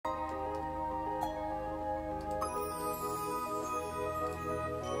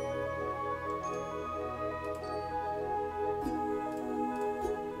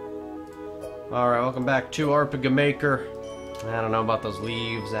Alright, welcome back to Arpiga Maker. I don't know about those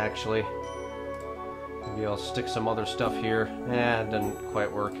leaves, actually. Maybe I'll stick some other stuff here. It didn't quite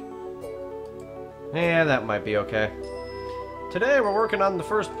work. That might be okay. Today we're working on the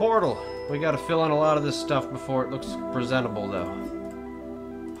first portal. We gotta fill in a lot of this stuff before it looks presentable, though.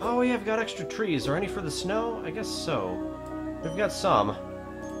 Oh yeah, I've got extra trees. Are any for the snow? I guess so. We've got some.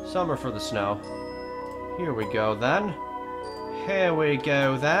 Some are for the snow. Here we go, then. Here we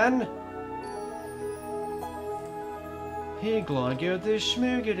go, then. Higglagger the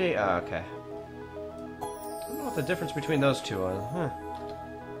schmoogity. Okay. I don't know what the difference between those two are. Huh.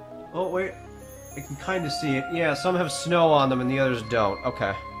 Oh, wait. I can kind of see it. Yeah, some have snow on them and the others don't.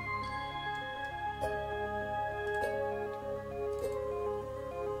 Okay.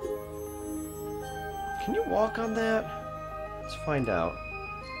 Can you walk on that? Let's find out.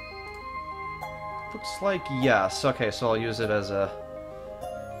 Looks like yes. Okay, so I'll use it as a...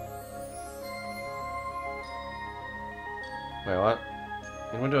 Wait, what?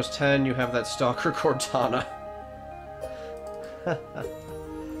 In Windows 10, you have that Stalker Cortana.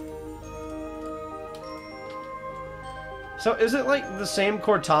 So, is it like the same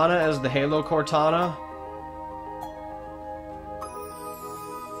Cortana as the Halo Cortana?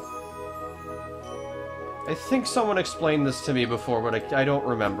 I think someone explained this to me before, but I don't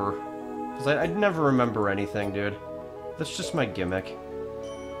remember. Because I never remember anything, dude. That's just my gimmick.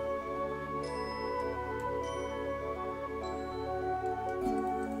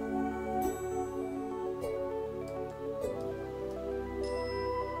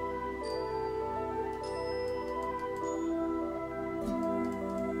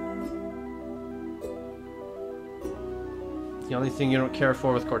 The only thing you don't care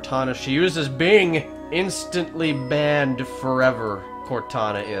for with Cortana, she uses Bing! Instantly banned forever,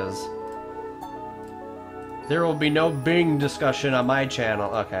 Cortana is. There will be no Bing discussion on my channel.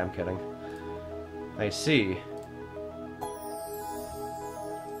 Okay, I'm kidding. I see.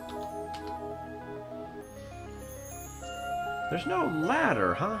 There's no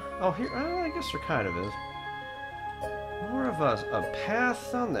ladder, huh? Oh, here, I guess there kind of is. More of a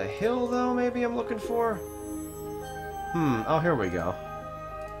path on the hill, though, maybe I'm looking for? Oh, here we go.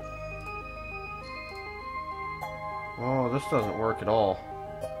 Oh, this doesn't work at all.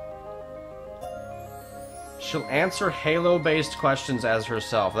 She'll answer Halo-based questions as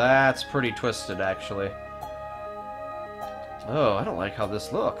herself. That's pretty twisted, actually. Oh, I don't like how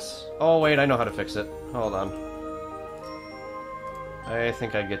this looks. Oh, wait, I know how to fix it. Hold on. I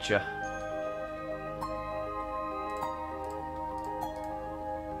think I get you.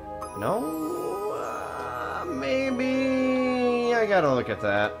 No? Maybe... I gotta look at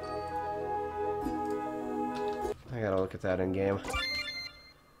that. I gotta look at that in-game.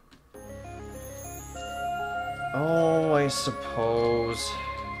 Oh, I suppose...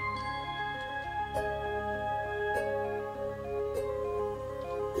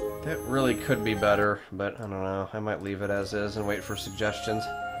 That really could be better, but I don't know. I might leave it as is and wait for suggestions.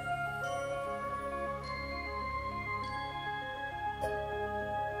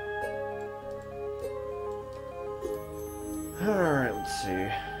 Alright, let's see.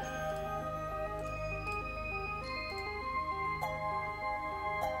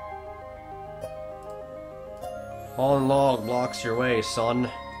 Fallen log blocks your way, son.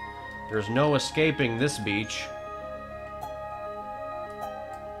 There's no escaping this beach.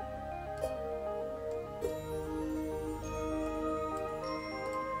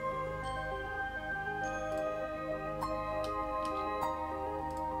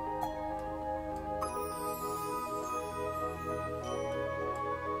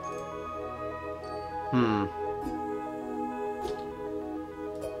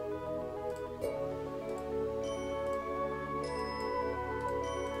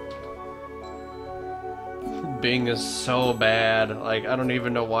 Bing is so bad. Like, I don't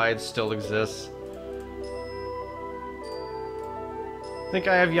even know why it still exists. I think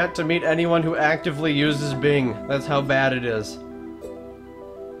I have yet to meet anyone who actively uses Bing. That's how bad it is.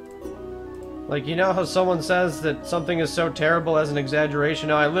 Like, you know how someone says that something is so terrible as an exaggeration?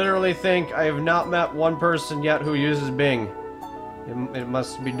 Now, I literally think I have not met one person yet who uses Bing. It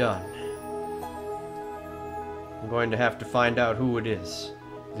must be done. I'm going to have to find out who it is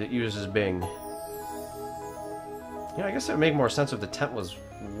that uses Bing. Yeah, I guess it would make more sense if the tent was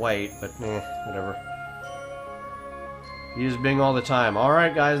white, but whatever. Use Bing all the time.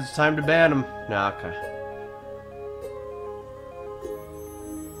 Alright, guys, it's time to ban him. Nah, okay.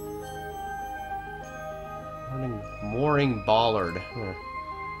 Mooring bollard.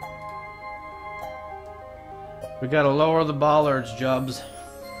 We gotta lower the bollards, Jubs.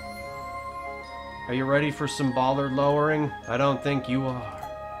 Are you ready for some bollard lowering? I don't think you are.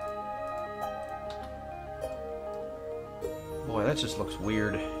 that just looks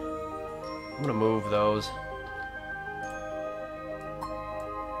weird. I'm gonna move those.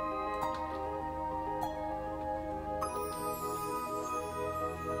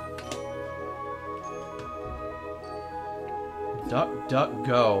 Duck, duck,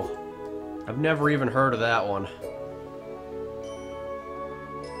 go. I've never even heard of that one.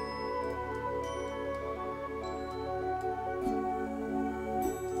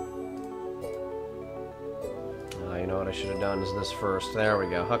 You know what I should have done is this first. There we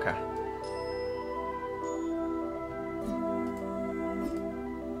go. Okay.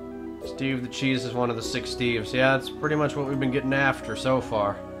 Steve the Cheese is one of the 6 Steves. Yeah, that's pretty much what we've been getting after so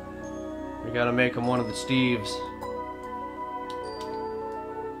far. We gotta make him one of the Steves.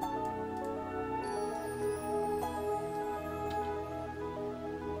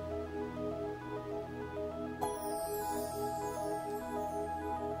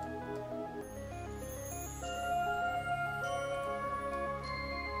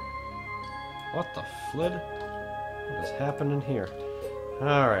 What the flid? What is happening here?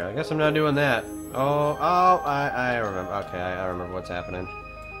 Alright, I guess I'm not doing that. I remember. Okay, I remember what's happening.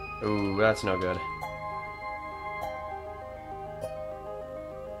 Ooh, that's no good.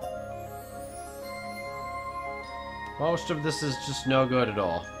 Most of this is just no good at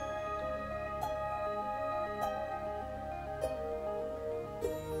all.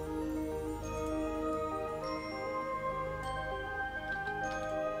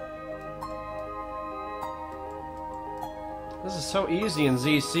 This is so easy in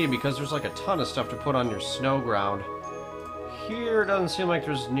ZC because there's like a ton of stuff to put on your snow ground. Here doesn't seem like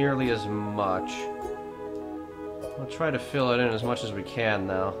there's nearly as much. We'll try to fill it in as much as we can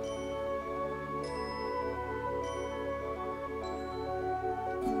though.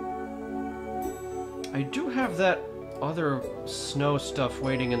 I do have that other snow stuff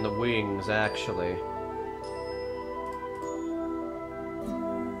waiting in the wings, actually.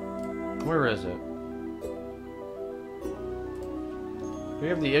 Where is it? We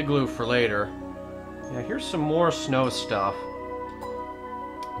have the igloo for later. Yeah, here's some more snow stuff.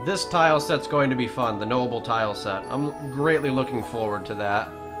 This tile set's going to be fun, the Noble tile set. I'm greatly looking forward to that.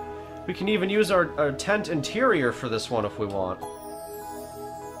 We can even use our tent interior for this one if we want.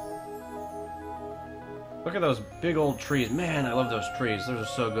 Look at those big old trees. Man, I love those trees. Those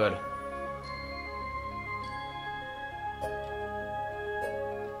are so good.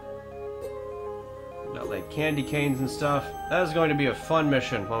 Got like candy canes and stuff. That is going to be a fun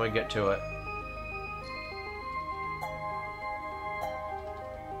mission when we get to it.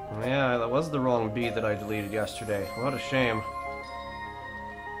 Yeah, that was the wrong bee that I deleted yesterday. What a shame.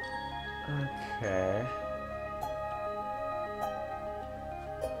 Okay.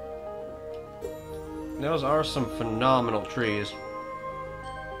 Those are some phenomenal trees.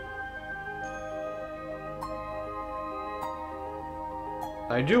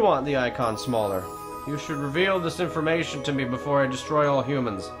 I do want the icon smaller. You should reveal this information to me before I destroy all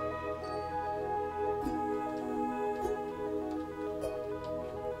humans.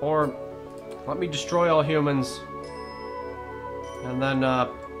 Or, let me destroy all humans, and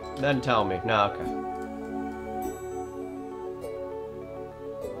then tell me. No, okay.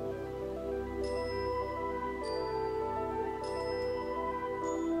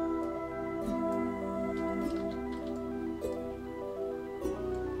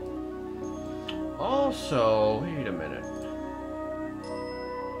 Also, wait a minute.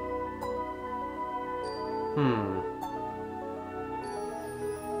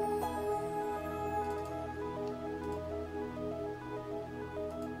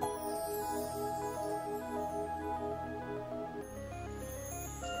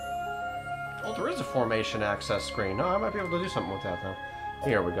 Oh, there is a formation access screen. No, I might be able to do something with that, though.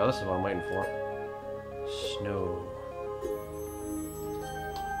 Here we go. This is what I'm waiting for. Snow.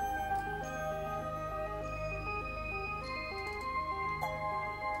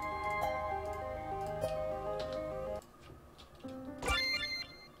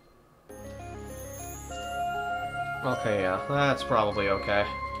 Okay, yeah, that's probably okay.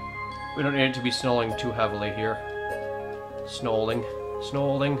 We don't need it to be snowing too heavily here. Snowing.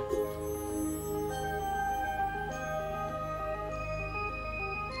 Snowing.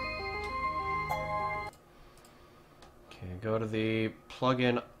 Okay, go to the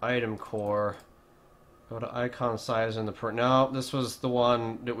plug-in item core. Go to icon size in the no, this was the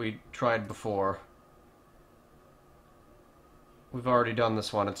one that we tried before. We've already done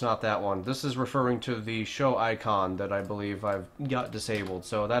this one. It's not that one. This is referring to the show icon that I believe I've got disabled.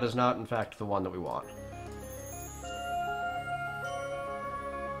 So that is not, in fact, the one that we want.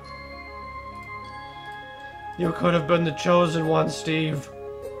 You could have been the chosen one, Steve.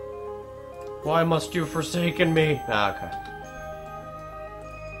 Why must you forsaken me? Ah, okay.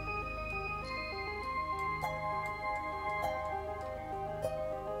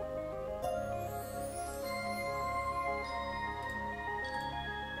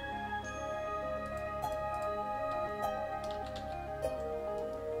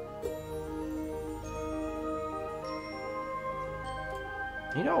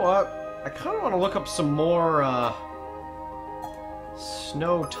 You know what? I kind of want to look up some more,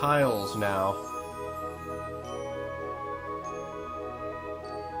 snow tiles now.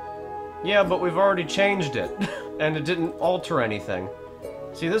 Yeah, but we've already changed it, and it didn't alter anything.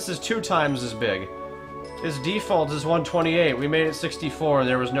 See, this is 2 times as big. Its default is 128. We made it 64 and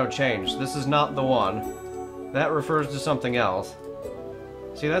there was no change. This is not the one. That refers to something else.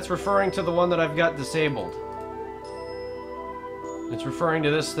 See, that's referring to the one that I've got disabled. It's referring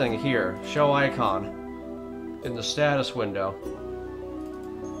to this thing here. Show icon. In the status window.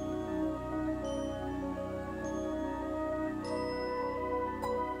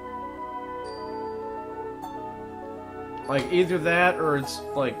 Like, either that or it's,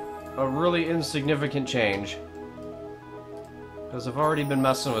 like, a really insignificant change. Because I've already been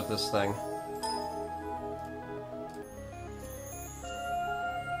messing with this thing.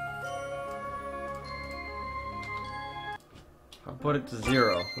 I'll put it to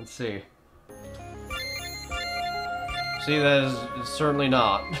 0. Let's see. See, that is it's certainly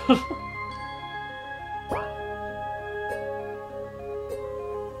not.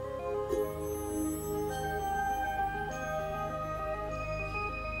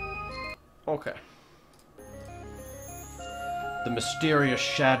 Okay. The mysterious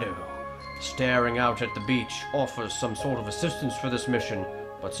shadow, staring out at the beach, offers some sort of assistance for this mission,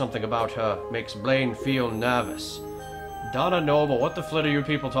 but something about her makes Blaine feel nervous. Donna Noble, what the flit are you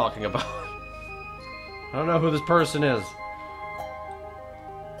people talking about? I don't know who this person is.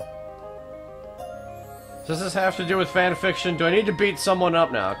 Does this have to do with fan fiction? Do I need to beat someone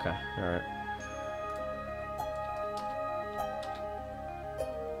up now? Okay, alright.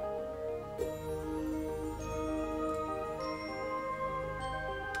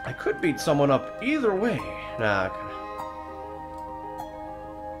 I could beat someone up either way. Nah, okay.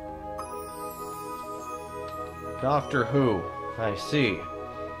 Doctor Who. I see.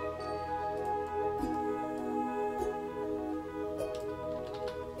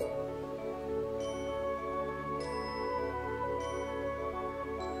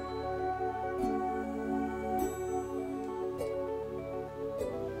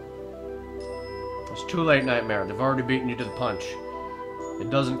 It's too late, Nightmare. They've already beaten you to the punch. It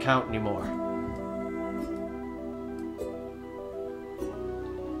doesn't count anymore.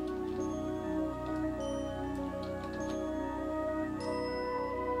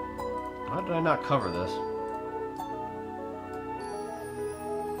 How did I not cover this?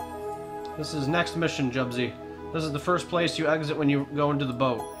 This is next mission, Jubsy. This is the first place you exit when you go into the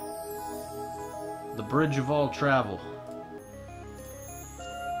boat. The bridge of all travel.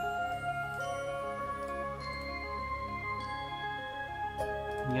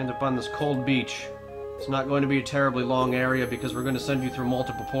 You end up on this cold beach. It's not going to be a terribly long area because we're going to send you through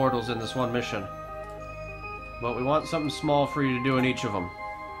multiple portals in this one mission. But we want something small for you to do in each of them.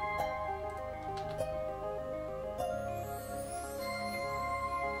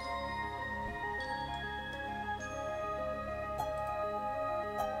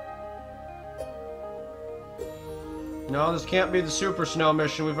 No, this can't be the Super Snow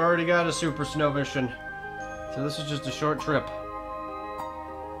mission. We've already got a Super Snow mission. So this is just a short trip.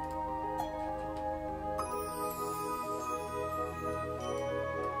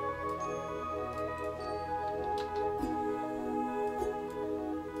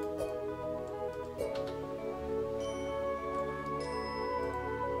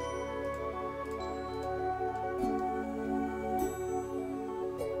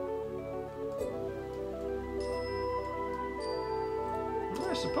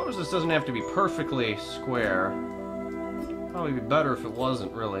 I suppose this doesn't have to be perfectly square. Probably be better if it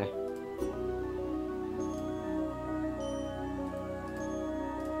wasn't, really.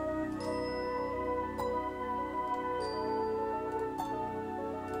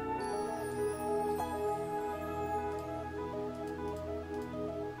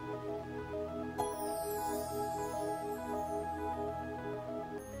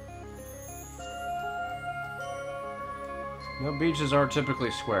 No, beaches are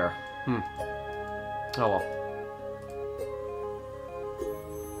typically square. Oh well.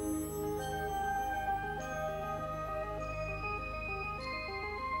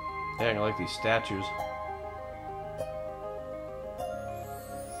 Dang, I like these statues.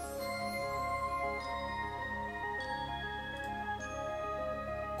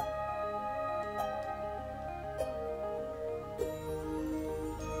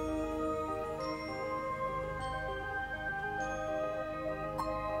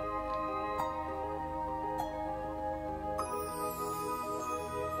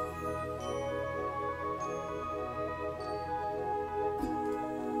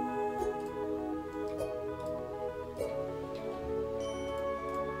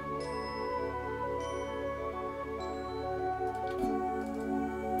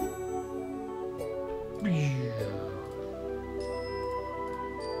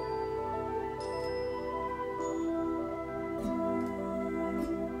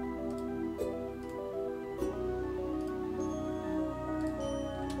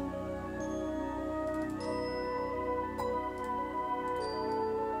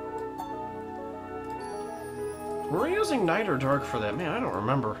 Were we using night or dark for that? Man, I don't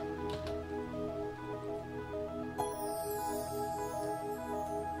remember.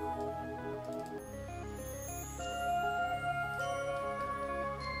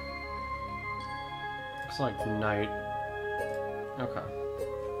 Looks like night. Okay.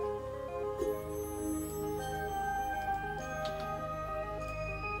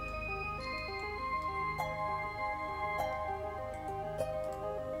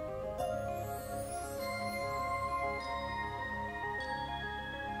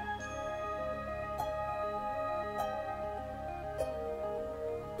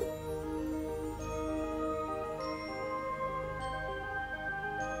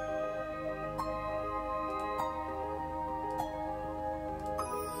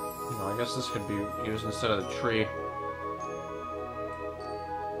 I guess this could be used instead of the tree.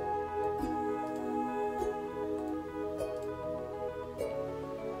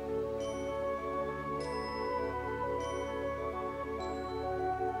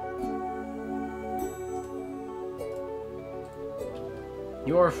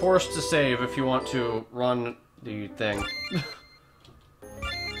 You are forced to save if you want to run the thing.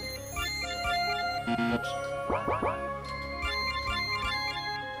 Oops.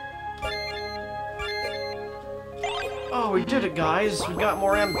 Oh, we did it, guys! We got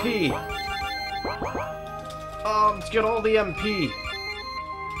more MP! Oh, let's get all the MP!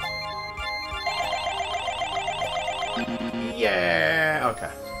 Yeah!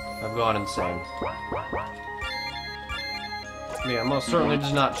 Okay. I've gone insane. Yeah, most certainly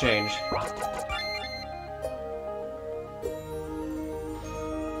does not change.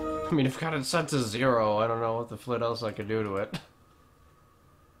 I mean, if I got it set to 0, I don't know what the flit else I could do to it.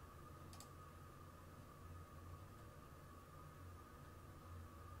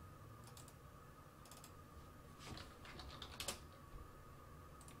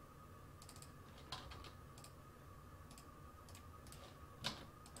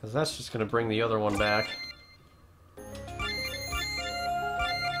 Because that's just going to bring the other one back.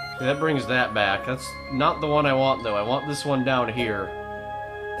 See, that brings that back. That's not the one I want, though. I want this one down here.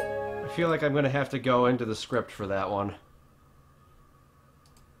 I feel like I'm going to have to go into the script for that one.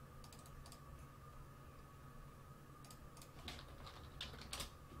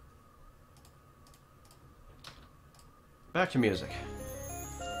 Back to music.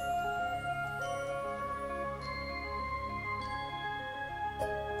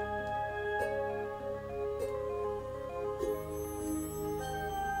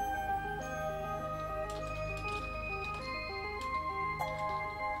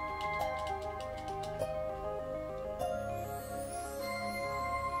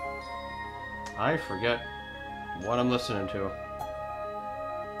 I forget what I'm listening to.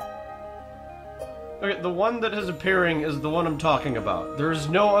 Okay, the one that is appearing is the one I'm talking about. There's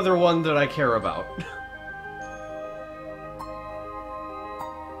no other one that I care about.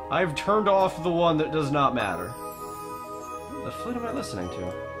 I've turned off the one that does not matter. What the flute am I listening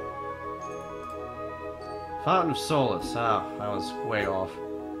to? Fountain of Solace. Ah, I was way off.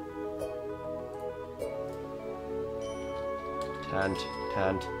 Tent.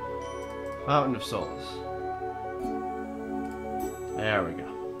 Fountain of Solace. There we go.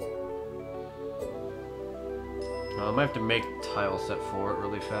 I might have to make a tile set for it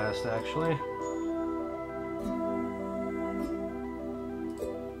really fast, actually.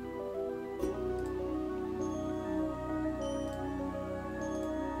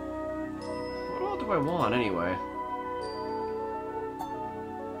 What all do I want, anyway?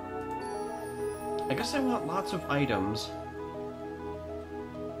 I guess I want lots of items.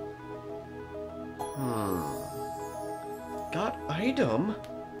 Got item?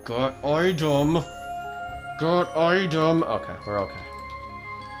 Got item. Got item. Okay, we're okay.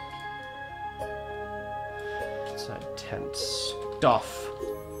 What's that tent stuff?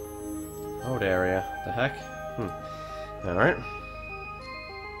 Road area. The heck? Alright.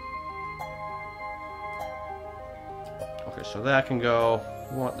 Okay, so that can go.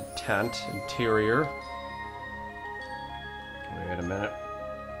 We want the tent interior. Wait a minute.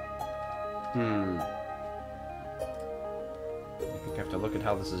 I think I have to look at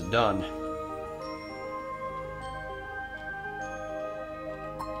how this is done.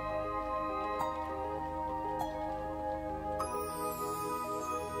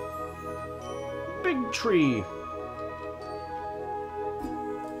 Big tree.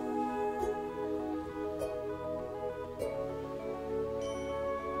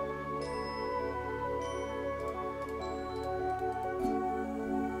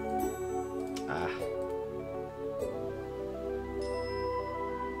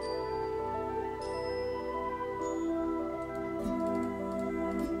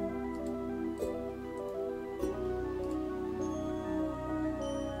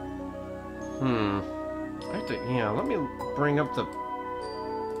 Yeah, let me bring up the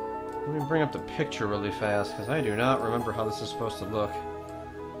picture really fast, because I do not remember how this is supposed to look.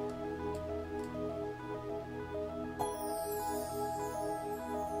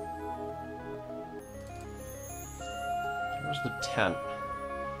 Where's the tent?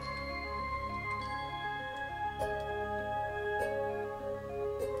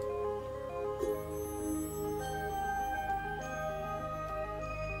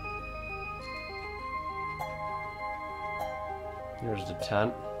 Here's the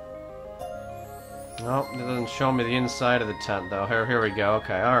tent. Nope, it doesn't show me the inside of the tent, though. Here we go.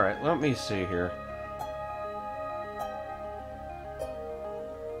 Okay, alright, let me see here.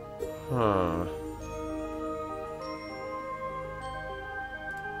 Huh.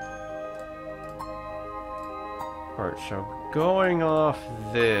 Alright, so going off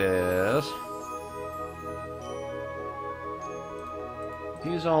this...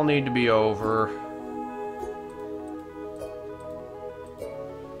 These all need to be over.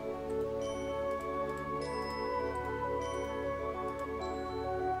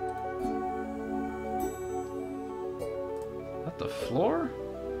 The floor?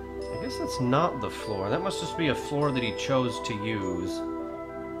 I guess that's not the floor. That must just be a floor that he chose to use.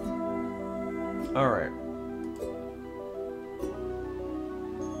 Alright.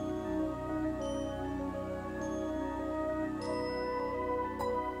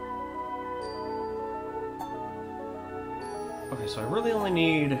 Okay, so I really only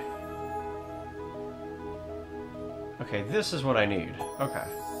need... Okay, this is what I need. Okay.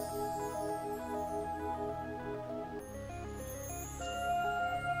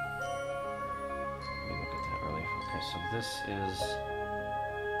 So this is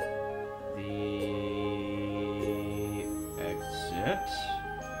the exit.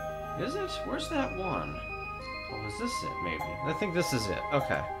 Is it? Where's that one? Oh, is this it, maybe? I think this is it.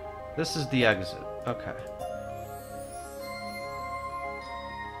 Okay. This is the exit. Okay.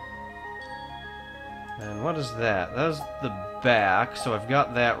 And what is that? That is the back, so I've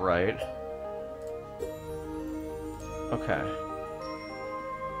got that right. Okay.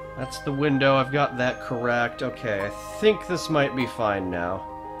 That's the window, I've got that correct. Okay, I think this might be fine now.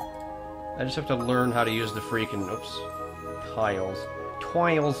 I just have to learn how to use the freaking... Oops. Tiles.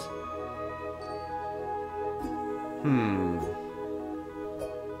 Twiles! Hmm.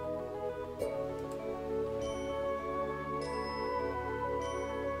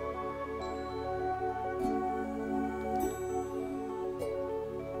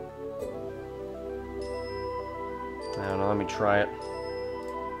 I don't know, let me try it.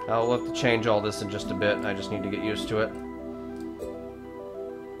 I'll have to change all this in just a bit. I just need to get used to it.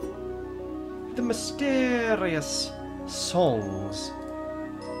 The mysterious songs.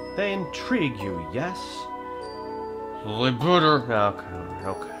 They intrigue you, yes? Liberator.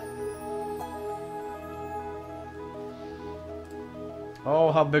 Okay.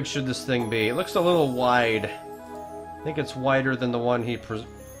 Oh, how big should this thing be? It looks a little wide. I think it's wider than the one he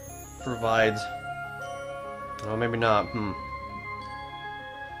provides. Oh, maybe not.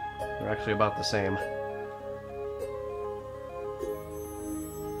 They're actually about the same.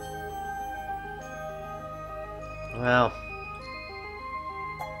 Well,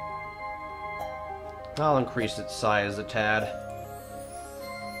 I'll increase its size a tad.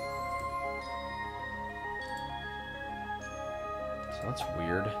 So that's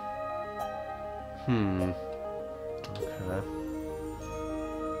weird. Okay.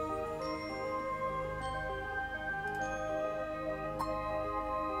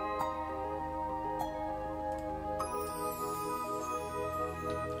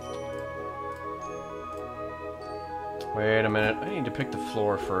 Wait a minute, I need to pick the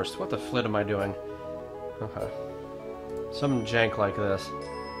floor first. What the flit am I doing? Okay. Some jank like this.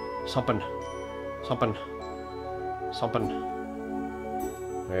 Something.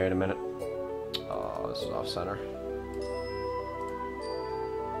 Wait a minute. Oh, this is off center.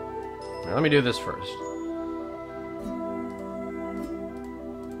 Now, let me do this first.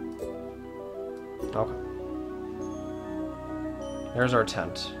 Okay. There's our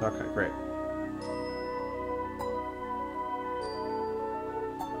tent. Okay, great.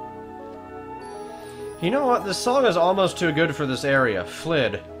 You know what? This song is almost too good for this area.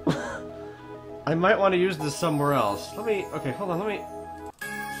 Flid. I might want to use this somewhere else. Okay, hold on, let me...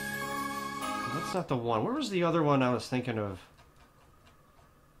 That's not the one. Where was the other one I was thinking of?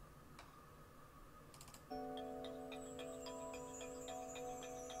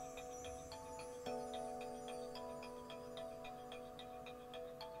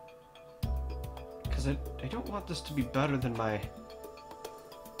 Because I don't want this to be better than my...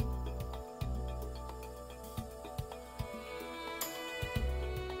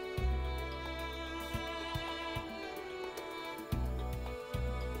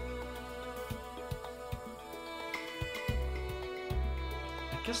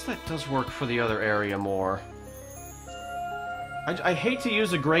 guess that does work for the other area more. I hate to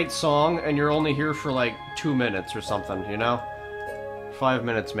use a great song and you're only here for like 2 minutes or something, you know? 5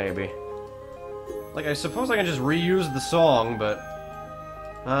 minutes maybe. Like, I suppose I can just reuse the song, but...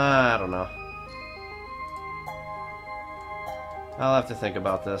 I don't know. I'll have to think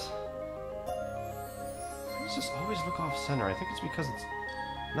about this. Let's just always look off center. I think it's because it's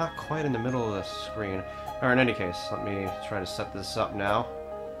not quite in the middle of the screen. Or in any case, let me try to set this up now.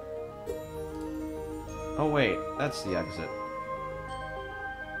 Oh wait, that's the exit.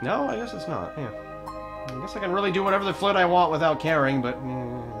 No, I guess it's not, yeah. I guess I can really do whatever the flit I want without caring, but...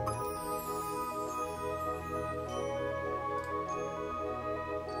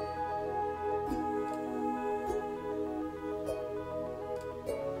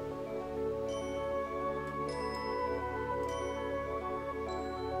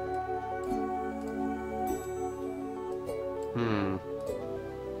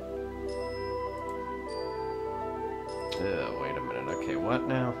 Wait a minute, okay, what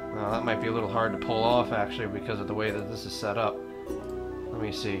now? Oh, that might be a little hard to pull off, actually, because of the way that this is set up. Let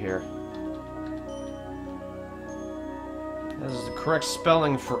me see here. This is the correct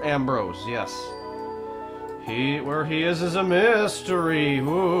spelling for Ambrose, yes. Where he is a mystery!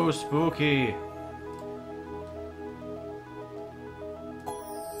 Ooh, spooky!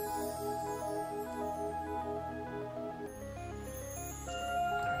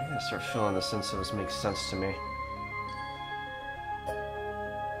 I gotta start filling this in so this makes sense to me.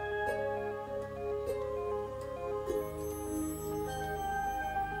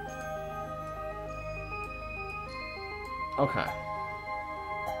 Okay.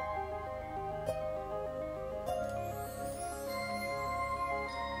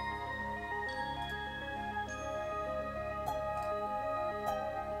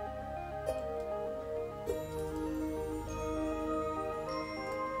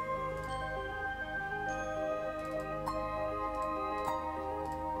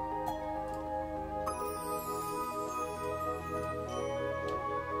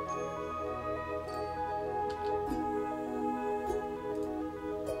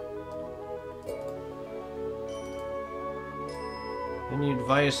 Any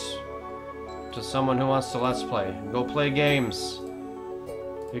advice to someone who wants to Let's Play? Go play games.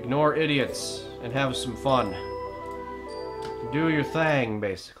 Ignore idiots and have some fun. Do your thing,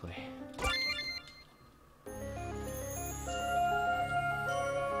 basically.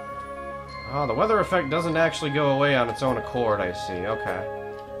 Oh, the weather effect doesn't actually go away on its own accord, I see. Okay.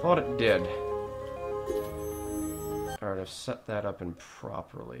 Thought it did. Alright, I've set that up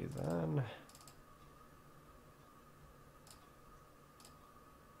improperly then.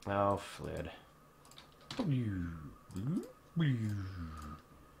 Oh, Flid. Okay.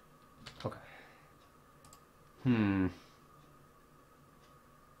 I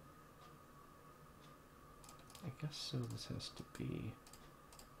guess so this has to be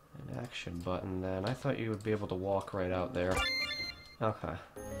an action button then. I thought you would be able to walk right out there. Okay.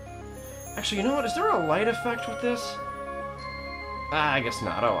 Actually, you know what? Is there a light effect with this? Ah, I guess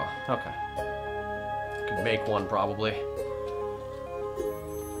not. Oh well. Okay. Could make one probably.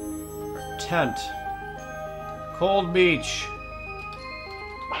 Tent. Cold beach.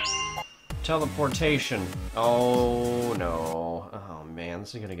 Teleportation. Oh no. Oh man,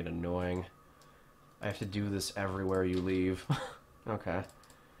 this is gonna get annoying. I have to do this everywhere you leave. Okay.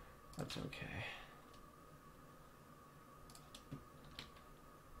 That's okay.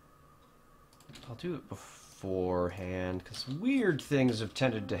 I'll do it beforehand, because weird things have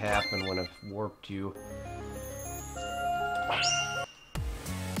tended to happen when I've warped you.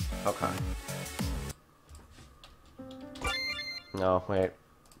 Okay. No, wait.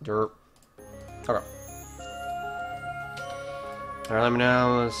 Derp. Okay. Alright, let me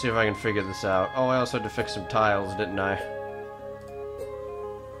now, let's see if I can figure this out. Oh, I also had to fix some tiles, didn't I?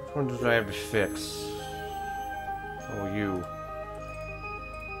 Which one did I have to fix? Oh, you.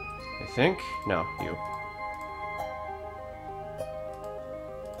 I think? No, you.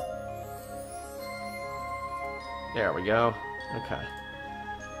 There we go. Okay.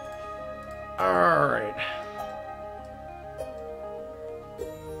 Alright.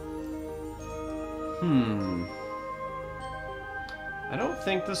 I don't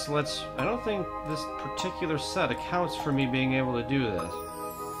think this particular set accounts for me being able to do this.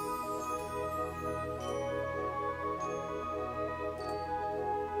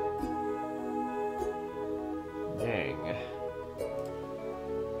 Dang.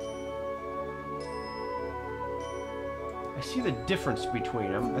 I see the difference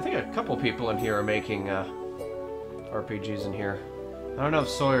between them. I think a couple people in here are making RPGs in here. I don't know if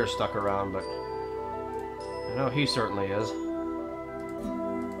Sawyer's stuck around, but I know he certainly is.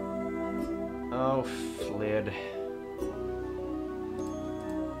 Oh, Flid.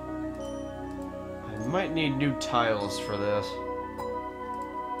 I might need new tiles for this.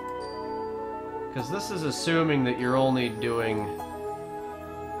 Because this is assuming that you're only doing...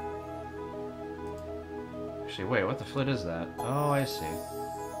 Actually, wait, what the Flid is that? Oh, I see.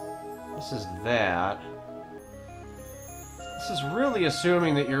 This is that. This is really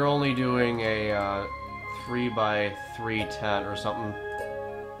assuming that you're only doing a 3x3 tent or something.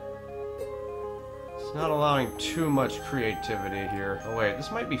 It's not allowing too much creativity here. Oh wait,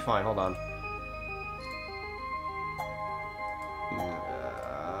 this might be fine. Hold on.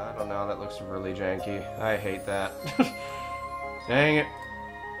 I don't know, that looks really janky. I hate that. Dang it.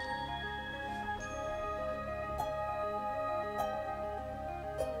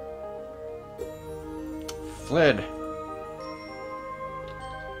 Flid.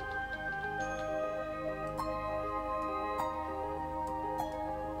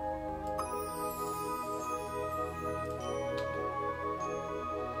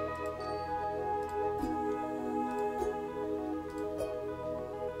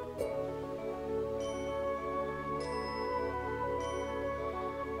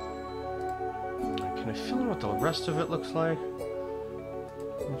 Can I fill in what the rest of it looks like?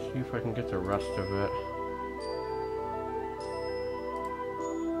 Let's see if I can get the rest of it.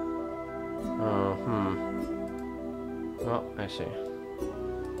 Oh, Oh, I see.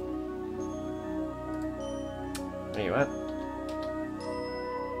 There you at.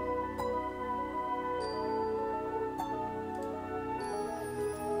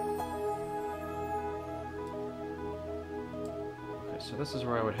 Okay, so this is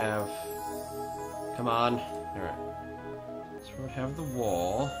where I would have... Come on. Alright. This is where I would have the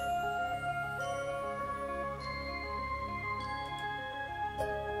wall.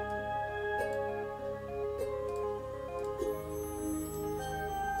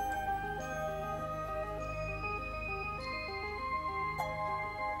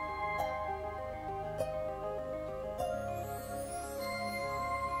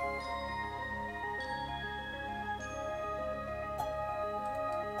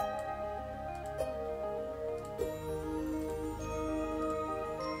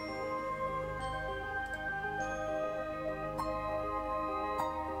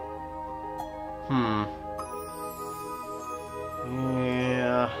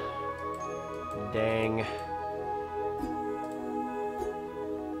 Yeah. Dang.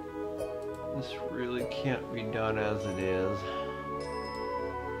 This really can't be done as it is.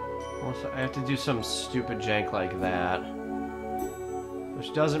 Also, I have to do some stupid jank like that.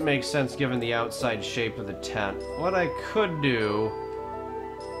 Which doesn't make sense given the outside shape of the tent. What I could do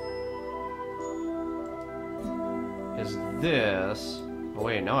is this. Oh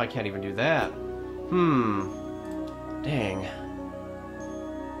wait, no, I can't even do that. Dang.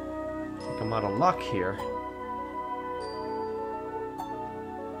 I think I'm out of luck here.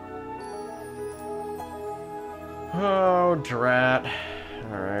 Oh, drat.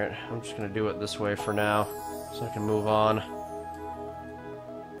 Alright, I'm just gonna do it this way for now, so I can move on.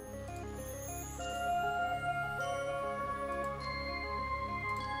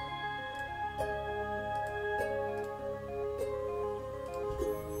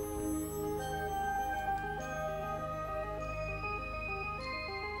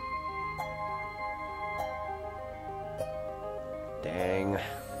 Dang.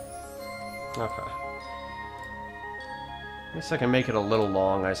 Okay. I guess I can make it a little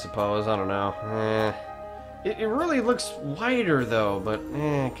long, I suppose. I don't know. It really looks wider, though, but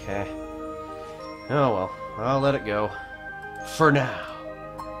okay. Oh well. I'll let it go. For now.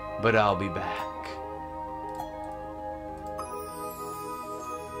 But I'll be back.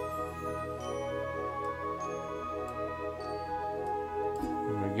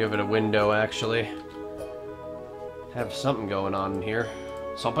 I'm gonna give it a window, actually. Have something going on in here.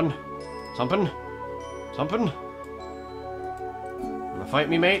 Something? Something? Something? Wanna fight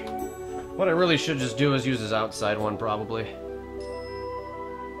me, mate? What I really should just do is use his outside one, probably.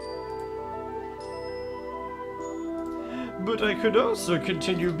 But I could also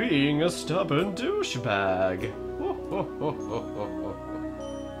continue being a stubborn douchebag.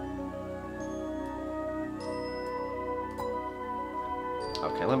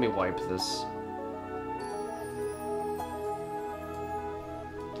 Okay, let me wipe this.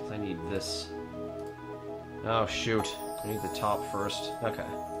 I need this. Oh, shoot. I need the top first. Okay.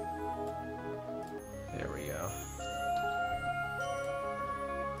 There we go.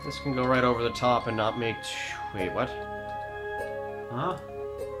 This can go right over the top and not make... Wait, what? Huh?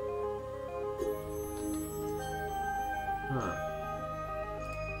 Huh.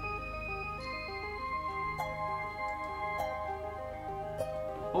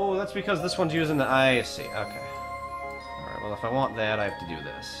 Oh, that's because this one's using the... I see. Okay. Alright, well, if I want that, I have to do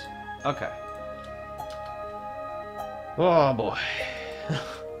this. Okay. Oh, boy.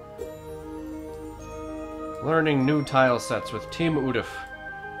 Learning new tile sets with Teamudf.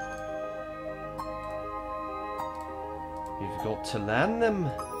 You've got to learn them.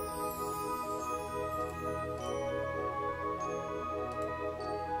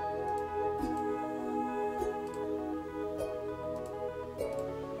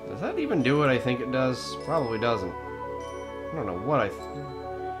 Does that even do what I think it does? Probably doesn't. I don't know what I...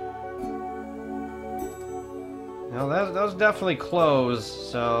 Now, that was definitely closed,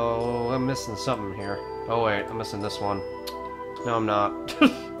 so I'm missing something here. Oh, wait, I'm missing this one. No, I'm not. I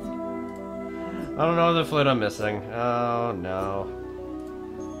don't know the flint I'm missing. Oh, no.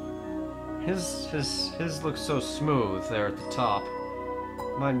 His looks so smooth there at the top.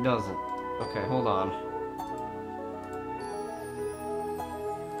 Mine doesn't. Okay, hold on.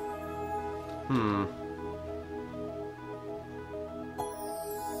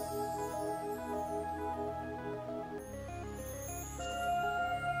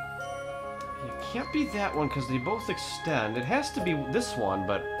 It can't be that one because they both extend. It has to be this one,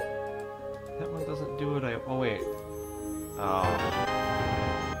 but that one doesn't do it. Oh, wait. Oh.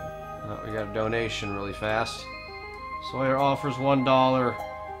 Oh, we got a donation really fast. Sawyer offers $1.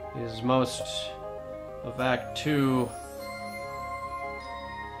 Is most of Act 2.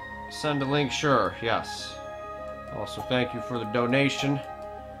 Send a link, sure, yes. Also, thank you for the donation.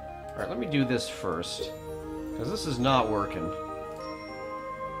 Alright, let me do this first. Because this is not working.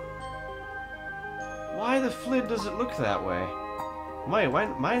 Why the flid does it look that way?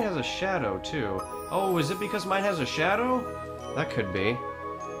 Mine has a shadow, too. Oh, is it because mine has a shadow? That could be.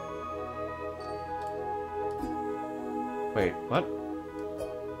 Wait, what?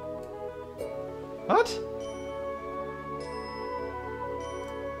 What?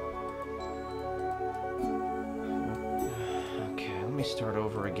 Okay, let me start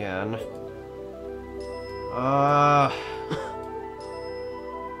over again.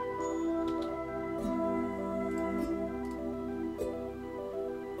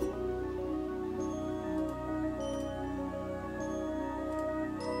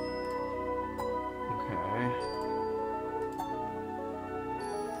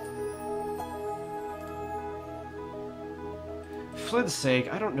 For the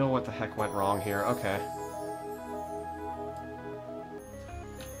sake, I don't know what the heck went wrong here. Okay.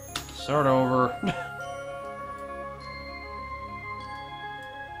 Start over.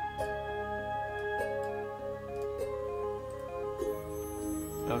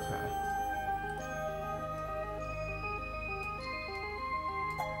 Okay.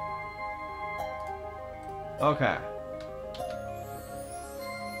 Okay.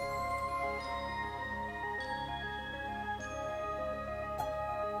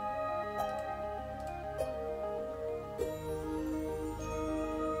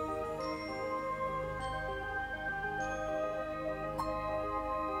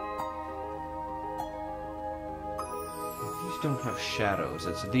 Don't have shadows.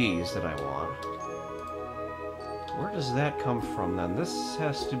 It's these that I want. Where does that come from then? This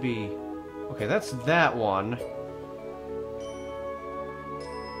has to be... Okay, that's that one.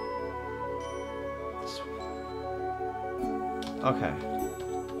 Okay.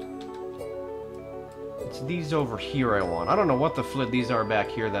 It's these over here I want. I don't know what the flid these are back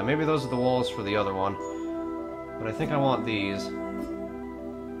here then. Maybe those are the walls for the other one. But I think I want these.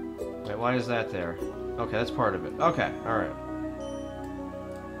 Wait, why is that there? Okay, that's part of it. Okay, alright.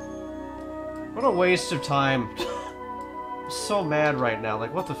 What a waste of time. I'm so mad right now.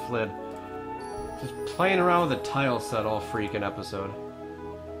 Like, what the flid? Just playing around with a tile set all freaking episode.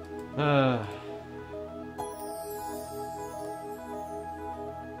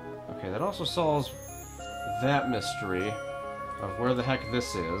 Okay, that also solves that mystery of where the heck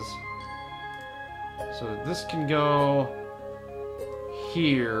this is. So this can go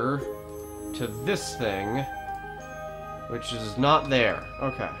here to this thing, which is not there.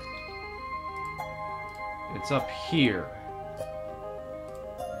 Okay. It's up here.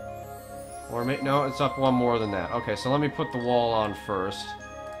 Or no, it's up one more than that. Okay, so let me put the wall on first.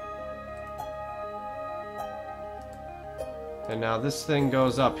 And now this thing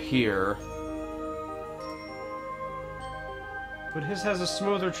goes up here. But his has a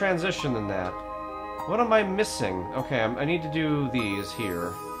smoother transition than that. What am I missing? Okay, I need to do these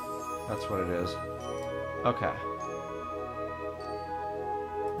here. That's what it is. Okay.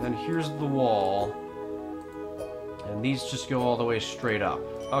 Then here's the wall. And these just go all the way straight up.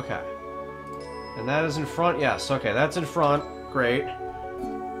 Okay. And that is in front? Yes, okay, that's in front. Great.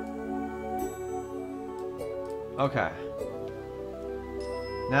 Okay.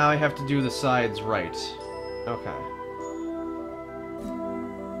 Now I have to do the sides right. Okay.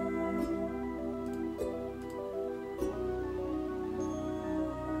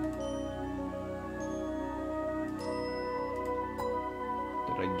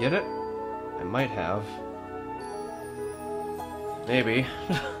 Did I get it? I might have. Maybe.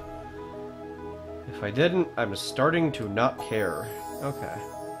 If I didn't, I'm starting to not care. Okay.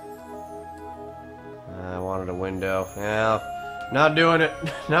 I wanted a window. Yeah, not doing it.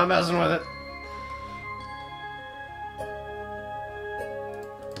 Not messing with it.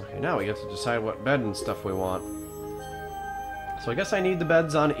 Okay, now we get to decide what bed and stuff we want. So I guess I need the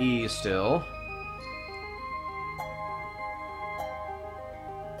beds on E still.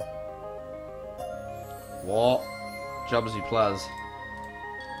 Wall. Jubsy Plez.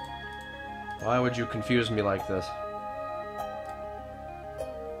 Why would you confuse me like this?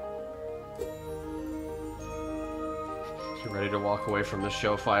 You ready to walk away from this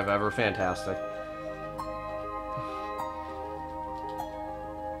show 5 ever? Fantastic.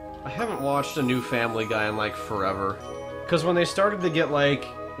 I haven't watched a new Family Guy in like forever. Because when they started to get like...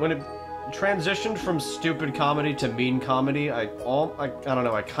 when it transitioned from stupid comedy to mean comedy, I don't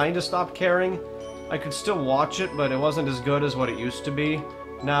know, I kind of stopped caring. I could still watch it, but it wasn't as good as what it used to be.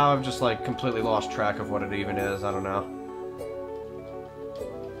 Now I've just, like, completely lost track of what it even is. I don't know.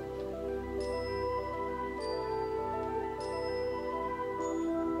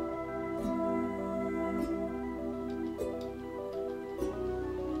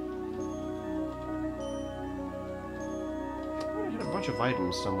 I had a bunch of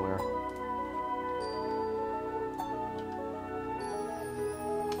items somewhere.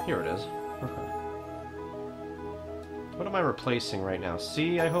 Here it is. Okay. What am I replacing right now?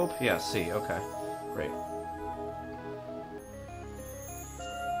 C, I hope? Yeah, C. Okay. Great.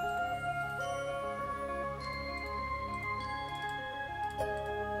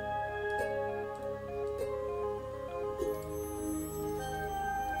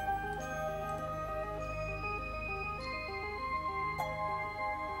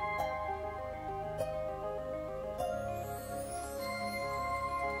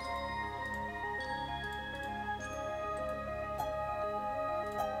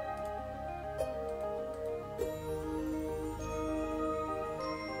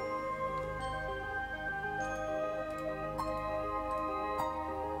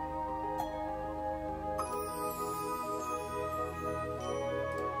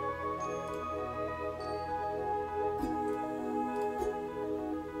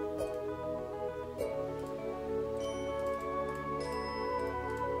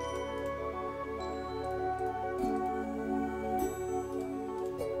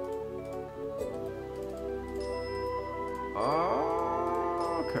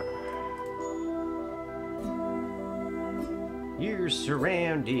 Okay. You're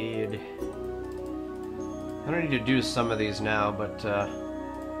surrounded. I don't need to do some of these now, but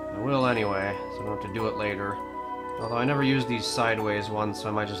I will anyway, so I don't have to do it later. Although I never used these sideways ones, so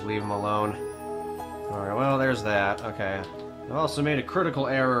I might just leave them alone. Alright, well, there's that. Okay. I've also made a critical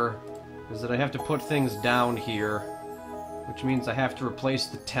error, is that I have to put things down here, which means I have to replace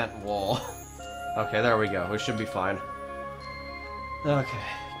the tent wall. Okay, there we go. We should be fine. Okay.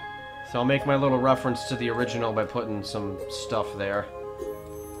 So I'll make my little reference to the original by putting some stuff there.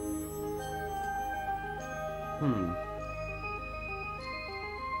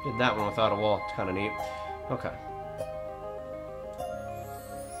 Did that one without a wall. It's kind of neat. Okay.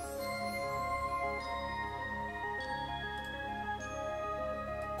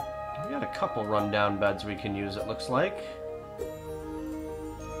 We got a couple rundown beds we can use, it looks like.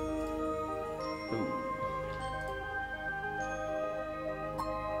 Ooh.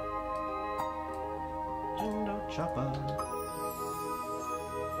 Chopper.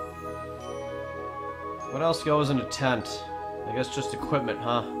 What else goes in a tent? I guess just equipment,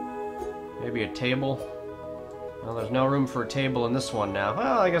 huh? Maybe a table? Well, there's no room for a table in this one now.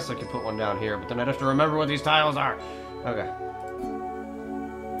 Well, I guess I could put one down here, but then I'd have to remember what these tiles are. Okay.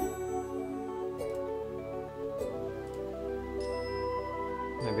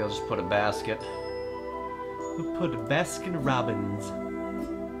 Maybe I'll just put a basket. We'll put a basket of robins.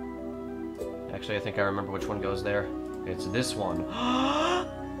 Actually, I think I remember which one goes there. It's this one.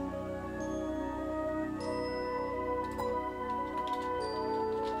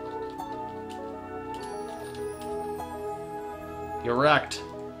 You're wrecked.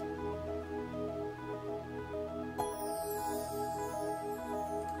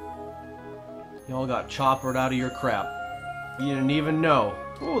 You all got choppered out of your crap. You didn't even know.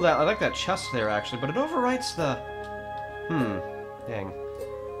 Ooh, I like that chest there, actually, but it overwrites the... Dang.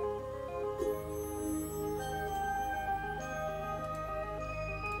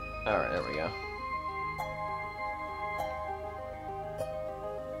 Alright, there we go.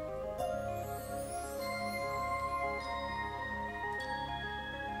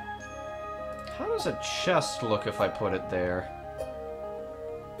 How does a chest look if I put it there?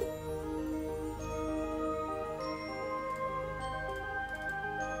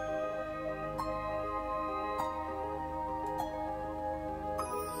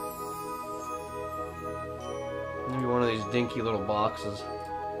 Maybe one of these dinky little boxes.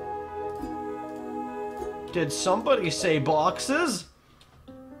 Did somebody say boxes?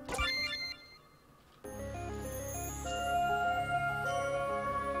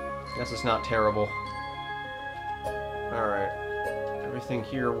 Guess it's not terrible. Alright. Everything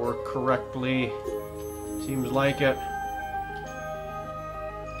here worked correctly. Seems like it.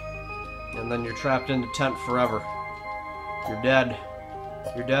 And then you're trapped in the tent forever. You're dead.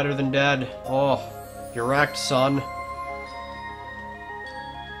 You're deader than dead. Oh, you're wrecked, son.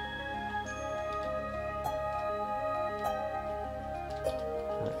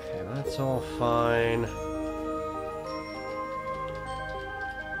 Okay, that's all fine.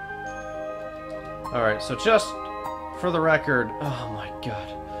 Alright, so just for the record... Oh my god.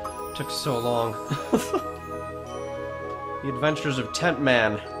 It took so long. The Adventures of Tent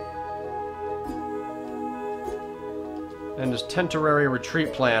Man. And his temporary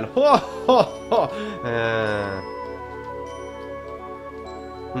retreat plan.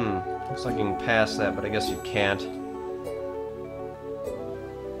 Looks like you can pass that, but I guess you can't.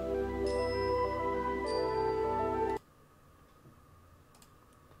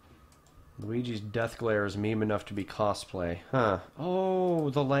 Luigi's death glare is meme enough to be cosplay. Huh. Oh,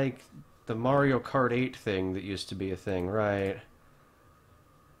 the Mario Kart 8 thing that used to be a thing, right.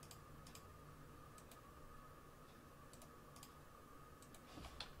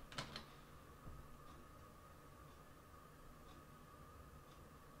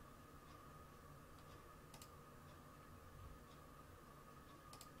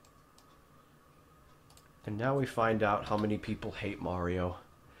 And now we find out how many people hate Mario.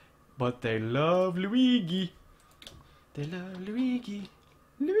 But they love Luigi. They love Luigi.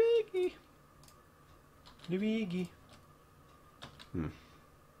 Luigi. Luigi.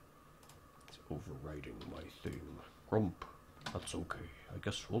 It's overriding my thing. Grump. That's okay. I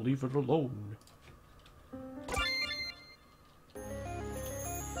guess we'll leave it alone.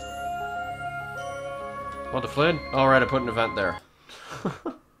 What the flid? Alright, I put an event there.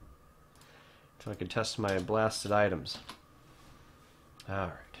 So I can test my blasted items.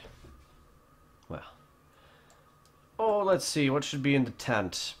 Alright. Well. Oh, let's see. What should be in the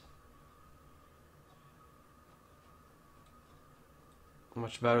tent?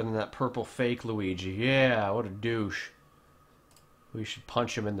 Much better than that purple fake Luigi. Yeah, what a douche. We should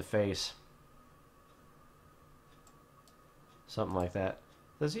punch him in the face. Something like that.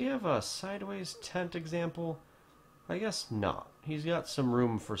 Does he have a sideways tent example? I guess not. He's got some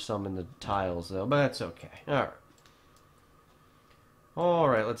room for some in the tiles, though, but that's okay. Alright.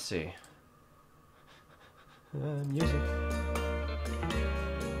 Alright, let's see. Music.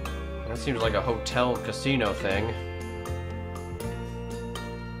 That seems like a hotel casino thing.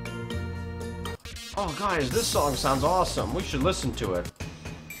 Oh, guys, this song sounds awesome. We should listen to it.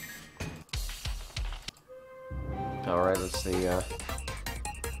 Alright, let's see. It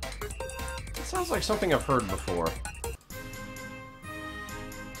sounds like something I've heard before.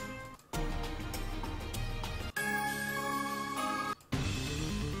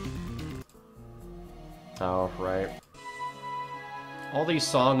 Oh, right. All these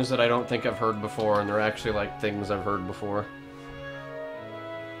songs that I don't think I've heard before, and they're actually like things I've heard before.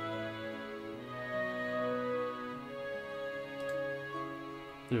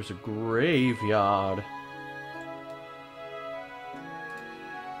 There's a graveyard.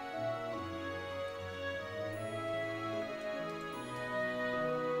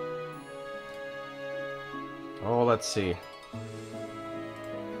 Oh, let's see.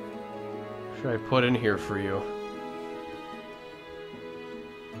 What should I put in here for you?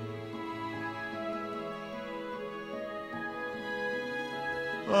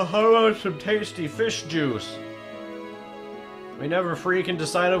 Oh, how about some tasty fish juice? We never freaking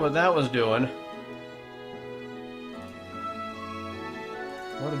decided what that was doing.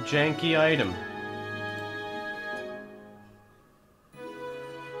 What a janky item.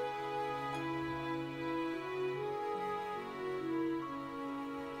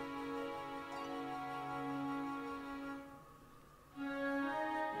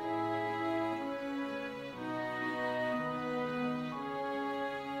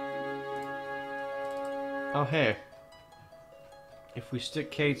 Oh, hey. If we stick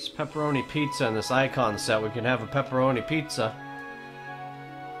Kate's pepperoni pizza in this icon set, we can have a pepperoni pizza.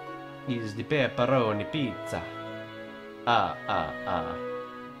 is the pepperoni pizza. Ah, ah, ah.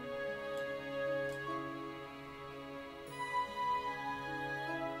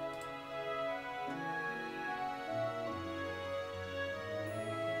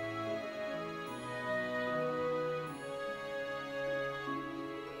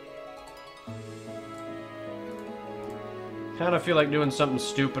 Kind of feel like doing something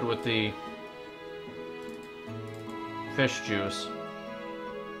stupid with the fish juice.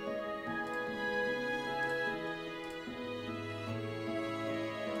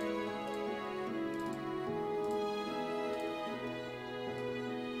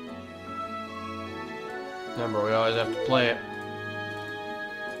 Remember, we always have to play it.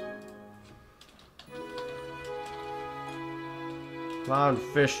 Come on,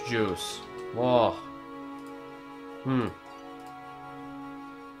 fish juice. Whoa.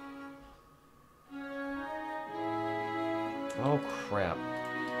 Oh, crap.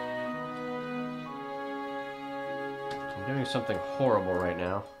 I'm doing something horrible right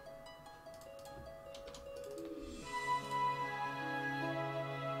now.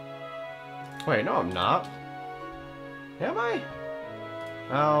 Wait, no, I'm not. Am I?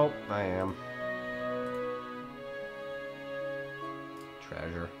 Oh, I am.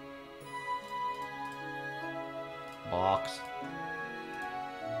 Treasure. Box.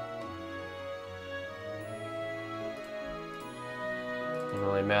 Doesn't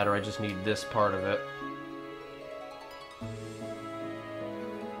really matter, I just need this part of it.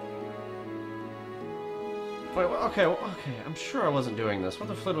 Wait, okay, I'm sure I wasn't doing this. What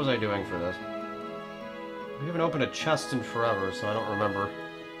the flit was I doing for this? We haven't opened a chest in forever, so I don't remember.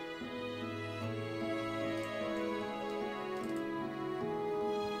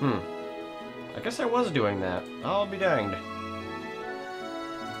 I guess I was doing that. I'll be danged.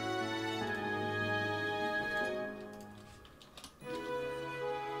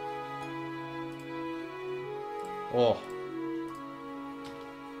 Oh.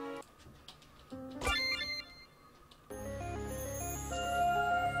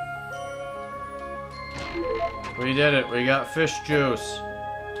 We did it. We got fish juice.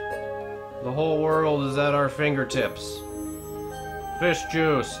 The whole world is at our fingertips. Fish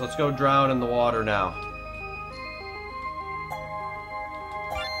juice. Let's go drown in the water now.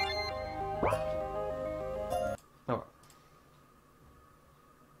 Oh.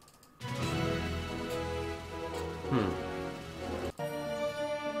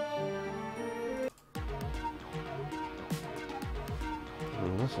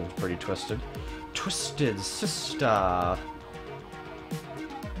 This one's pretty twisted. Twisted sister.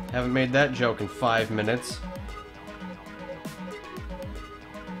 Haven't made that joke in 5 minutes.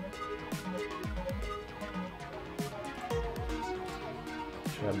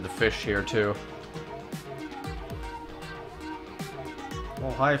 Should have the fish here too.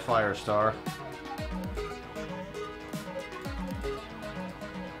 Oh, hi, Firestar.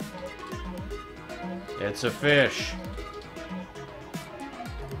 It's a fish.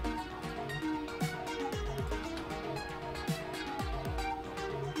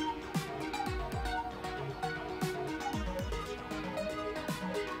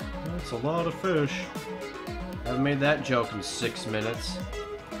 That's a lot of fish. Haven't made that joke in 6 minutes.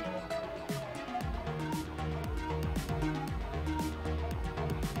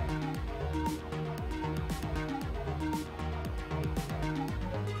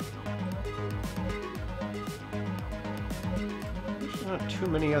 There's not too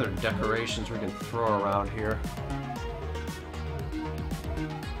many other decorations we can throw around here.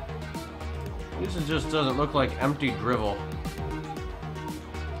 This just doesn't look like empty drivel.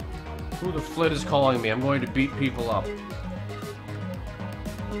 Who the flit is calling me? I'm going to beat people up.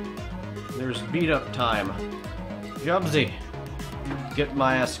 There's beat up time. Jubsy, get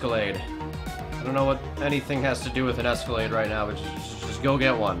my Escalade. I don't know what anything has to do with an Escalade right now, but just go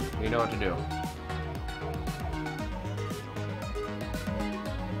get one. You know what to do.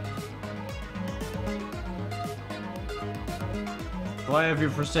 Why have you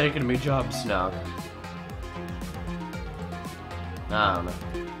forsaken me, Jobsnog? I don't know.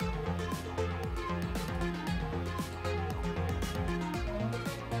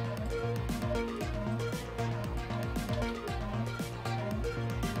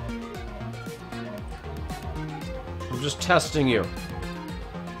 I'm just testing you.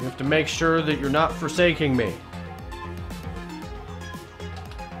 You have to make sure that you're not forsaking me.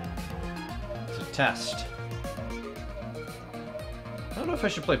 It's a test. I don't know if I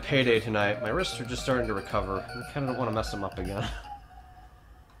should play Payday tonight. My wrists are just starting to recover. I kind of don't want to mess them up again.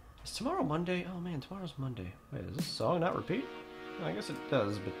 Is tomorrow Monday? Oh man, tomorrow's Monday. Wait, does this song not repeat? Well, I guess it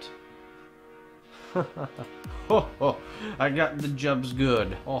does, but... Ho ho! I got the jobs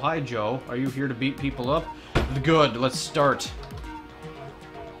good. Oh, hi, Joe. Are you here to beat people up? Good, let's start.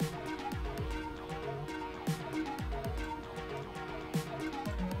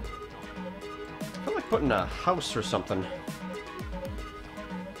 I feel like putting a house or something.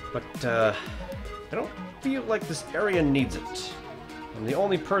 But, I don't feel like this area needs it. I'm the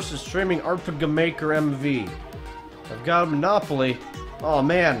only person streaming ARPAGA Maker MV. I've got a monopoly. Oh,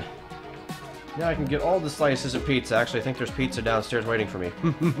 man. Now I can get all the slices of pizza. Actually, I think there's pizza downstairs waiting for me.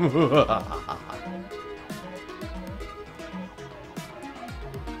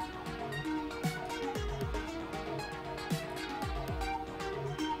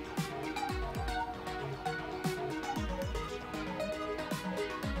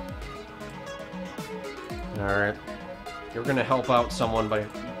 Alright. You're gonna help out someone by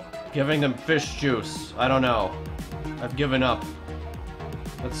giving them fish juice. I don't know. I've given up.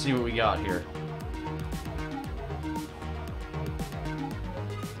 Let's see what we got here.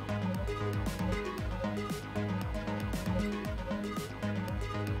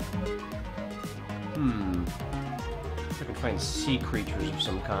 If I can find sea creatures of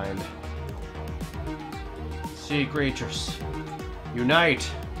some kind. Sea creatures. Unite!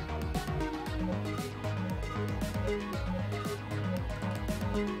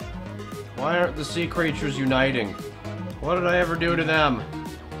 Why aren't the sea creatures uniting? What did I ever do to them?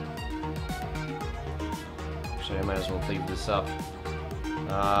 Actually, I might as well leave this up.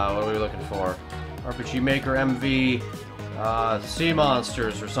 What are we looking for? RPG Maker MV, sea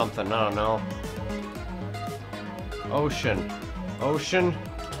monsters or something, I don't know. Ocean. Ocean?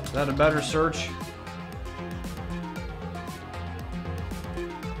 Is that a better search?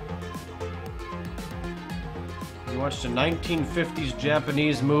 You watched a 1950s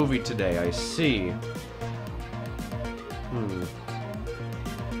Japanese movie today, I see.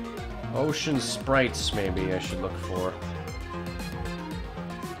 Ocean sprites, maybe I should look for.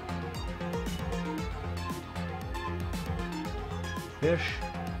 Fish?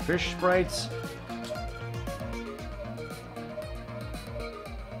 Fish sprites?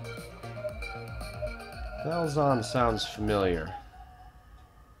 Valzon sounds familiar.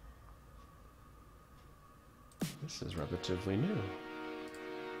 This is relatively new.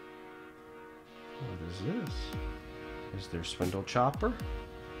 What is this? Is there Swindle Chopper?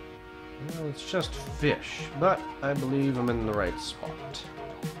 Well, it's just fish, but I believe I'm in the right spot.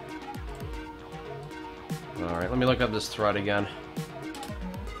 Alright, let me look up this thread again.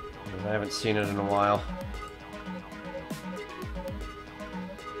 I haven't seen it in a while.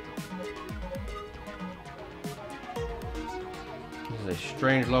 This is a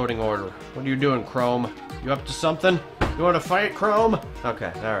strange loading order. What are you doing, Chrome? You up to something? You want to fight, Chrome?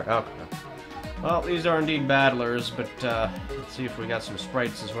 Okay, alright, okay. Well, these are indeed battlers, but let's see if we got some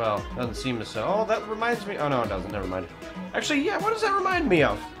sprites as well. Doesn't seem to so. Oh, that reminds me. Oh, no, it doesn't. Never mind. Actually, yeah, what does that remind me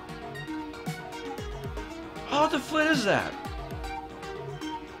of? Oh, what the flip is that?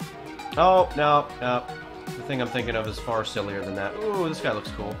 Oh, no, no. The thing I'm thinking of is far sillier than that. Ooh, this guy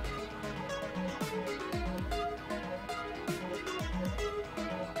looks cool.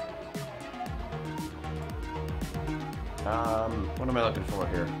 What am I looking for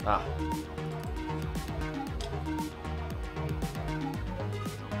here? Ah.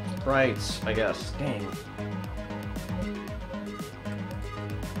 Sprites, I guess. Dang.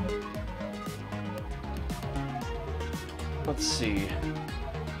 Let's see.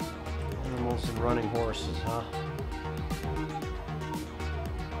 Animals and running horses, huh?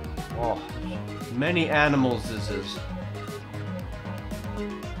 Oh, many animals this is.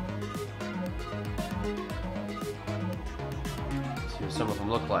 Let's see what some of them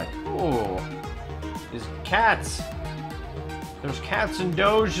look like. Ooh, these cats. There's cats and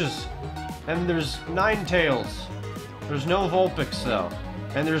doges, and there's nine-tails. There's no Vulpix though,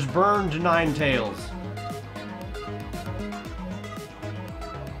 and there's burned nine-tails.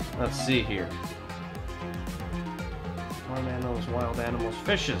 Let's see here. Farm animals, wild animals,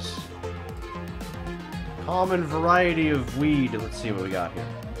 fishes. Common variety of weed. Let's see what we got here.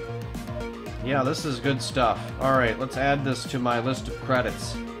 Yeah, this is good stuff. Alright, let's add this to my list of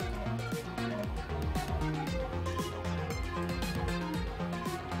credits.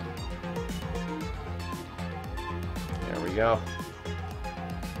 There we go.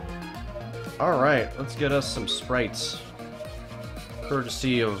 Alright, let's get us some sprites.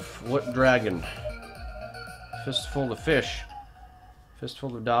 Courtesy of what dragon? Fistful of fish.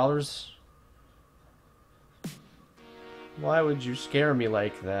 Fistful of dollars? Why would you scare me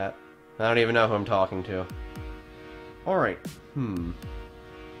like that? I don't even know who I'm talking to. Alright.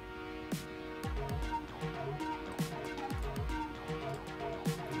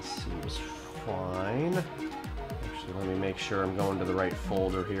 Let's see, it was fine. fine. Actually, let me make sure I'm going to the right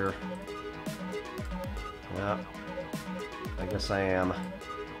folder here. Yeah. I guess I am.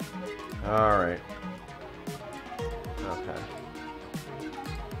 Alright. Okay.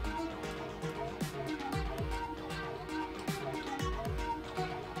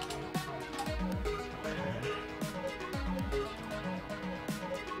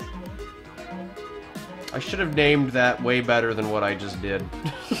 I should have named that way better than what I just did.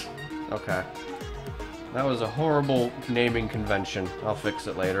 Okay. That was a horrible naming convention. I'll fix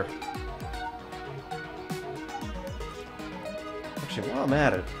it later. Actually, while I'm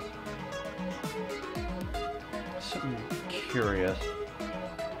at it, something curious.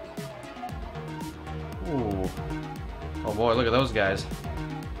 Ooh. Oh boy, look at those guys.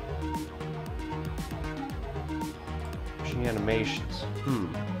 Animations.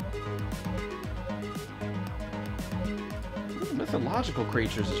 Mythological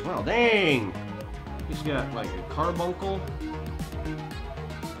creatures as well. Dang! He's got like a carbuncle.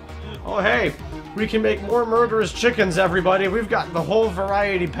 Oh hey! We can make more murderous chickens, everybody! We've got the whole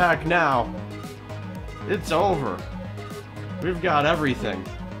variety pack now! It's over. We've got everything.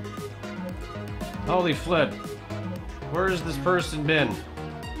 Holy flip. Where has this person been?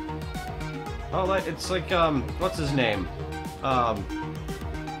 Oh, it's like, what's his name? Not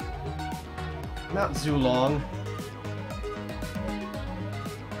Zulong.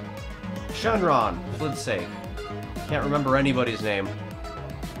 Shenron, for flip's sake. Can't remember anybody's name.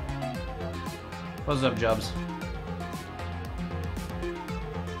 What's up, Jubs?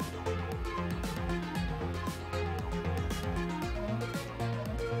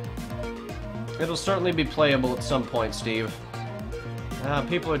 It'll certainly be playable at some point, Steve.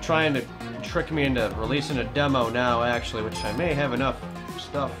 People are trying to trick me into releasing a demo now, actually, which I may have enough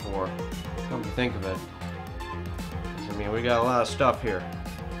stuff for, come to think of it. I mean, we got a lot of stuff here.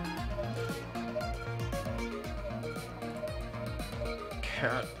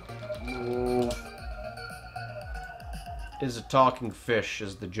 Cat move. Is a talking fish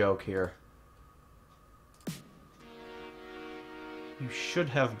is the joke here. You should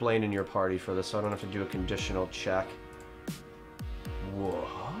have Blaine in your party for this, so I don't have to do a conditional check.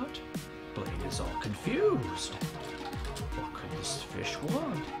 What? Blaine is all confused. What could this fish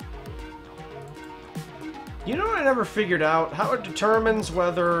want? You know what I never figured out? How it determines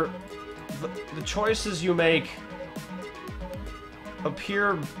whether the choices you make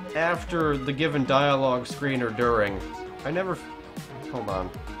appear after the given dialogue screen or during. I never... Hold on.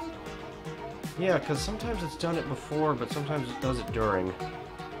 Yeah, because sometimes it's done it before, but sometimes it does it during.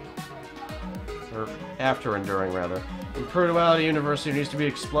 Or after and during, rather. In Purduality University, there needs to be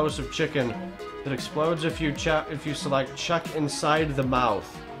explosive chicken that explodes if you select check inside the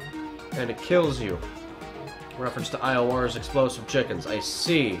mouth, and it kills you. Reference to Isle Wars explosive chickens. I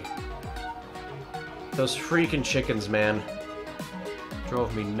see. Those freaking chickens, man.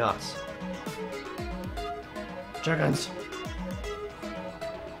 Drove me nuts. Chickens.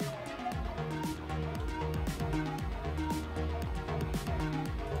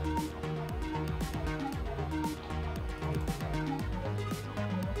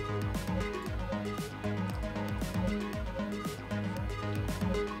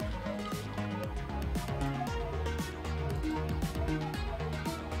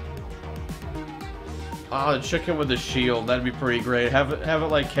 Oh, the chicken with the shield, that'd be pretty great. Have it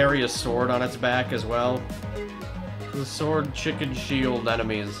like carry a sword on its back as well. The sword, chicken, shield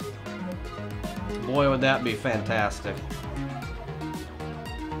enemies. Boy, would that be fantastic.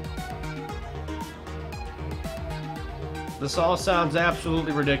 This all sounds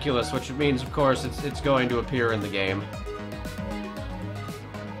absolutely ridiculous, which means, of course, it's going to appear in the game.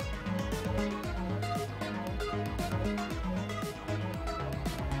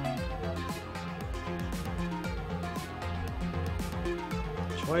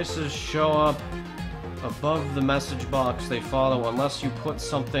 Choices show up above the message box they follow unless you put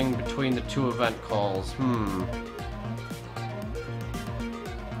something between the two event calls. I'm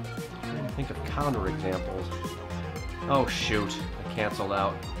trying to think of counter examples. Oh shoot, I canceled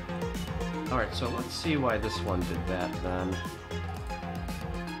out. Alright, so let's see why this one did that then.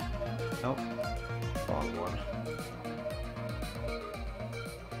 Oh, wrong one.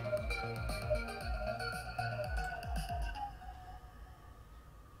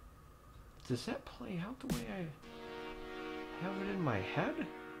 Does that play out the way I have it in my head?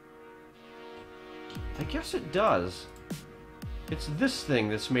 I guess it does. It's this thing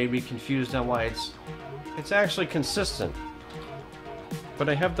that's made me confused on why it's actually consistent. But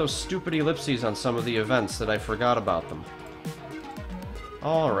I have those stupid ellipses on some of the events that I forgot about them.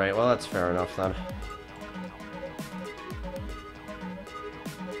 Alright, well that's fair enough then.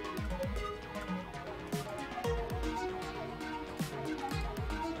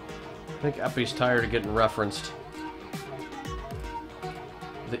 think Epi's tired of getting referenced.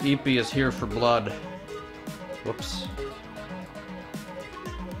 The Epi is here for blood. Whoops.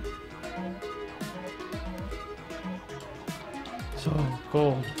 So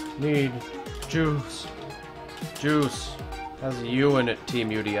cold. Need juice. Juice. Has a U in it,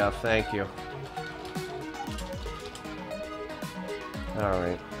 Teamudf. Thank you.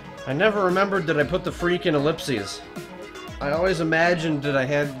 Alright. I never remembered that I put the freaking ellipses. I always imagined that I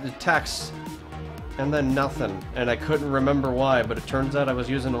had the text and then nothing, and I couldn't remember why, but it turns out I was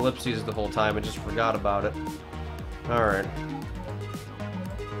using ellipses the whole time and just forgot about it. Alright.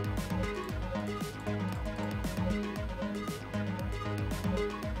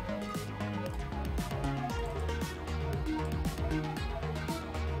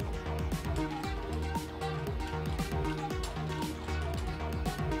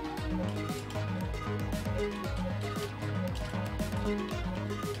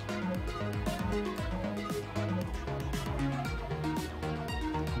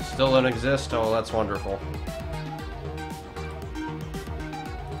 Still don't exist? Oh, that's wonderful.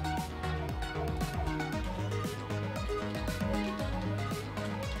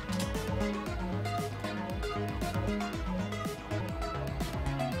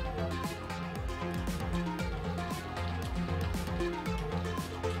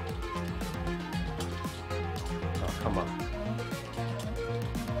 Oh, come on.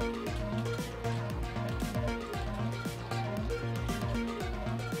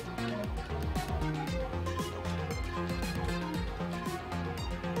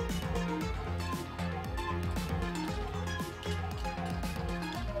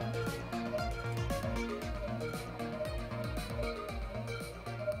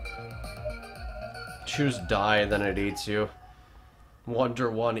 Choose die, then it eats you. Wonder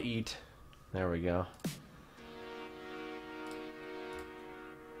one eat. There we go.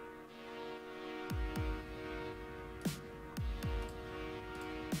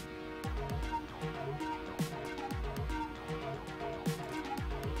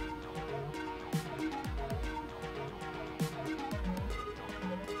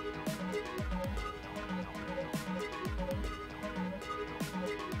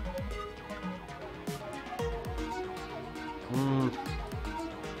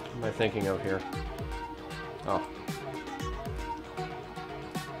 What am I thinking of here? Oh.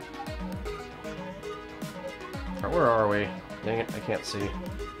 Where are we? Dang it, I can't see.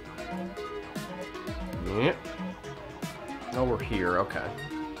 Yep. Oh, we're here, okay.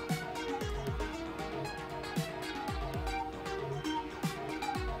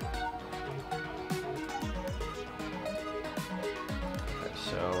 Okay,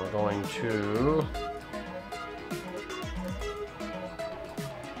 so we're going to...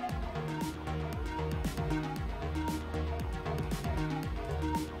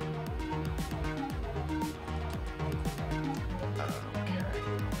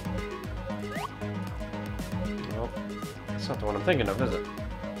 That's not the one I'm thinking of, is it?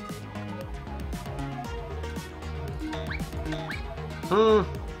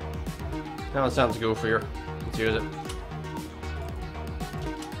 That one sounds goofier. Let's use it.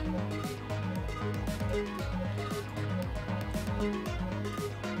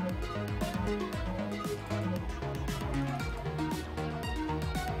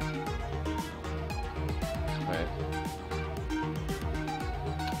 Right.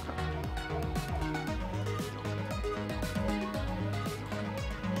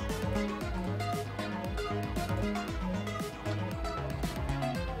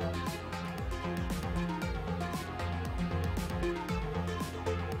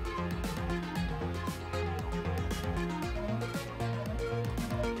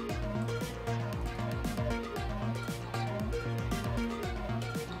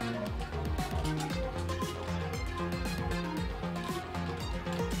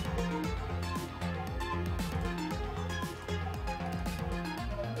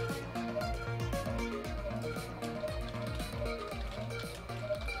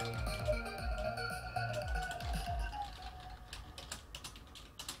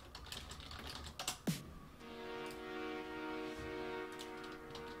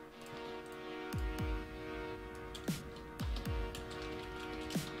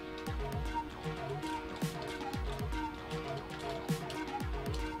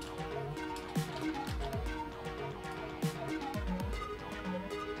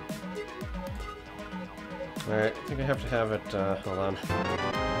 Alright, I think I have to have it, hold on.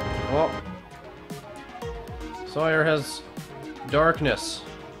 Well, Sawyer has darkness.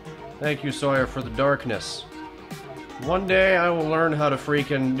 Thank you, Sawyer, for the darkness. One day I will learn how to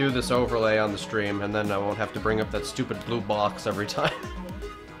freaking do this overlay on the stream, and then I won't have to bring up that stupid blue box every time.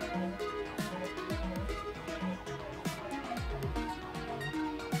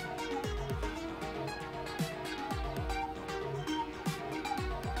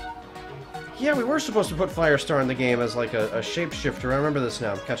 Yeah, we were supposed to put Firestar in the game as like a shapeshifter. I remember this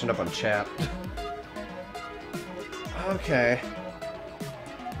now. I'm catching up on chat. Okay.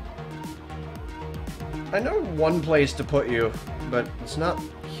 I know one place to put you, but it's not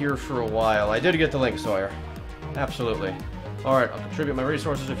here for a while. I did get the link, Sawyer. Absolutely. Alright, I'll contribute my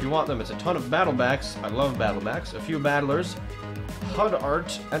resources if you want them. It's a ton of battlebacks. I love battlebacks. A few battlers, HUD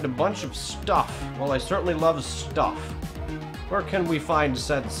art, and a bunch of stuff. Well, I certainly love stuff. Where can we find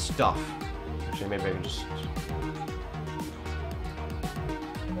said stuff? Actually, maybe I can just...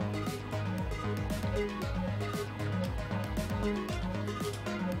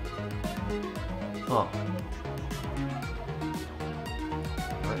 Huh.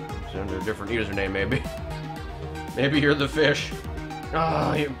 Alright, it's under a different username, maybe. Maybe you're the fish.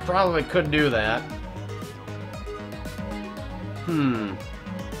 Oh, you probably could do that.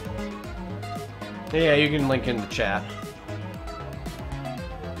 Yeah, you can link in the chat.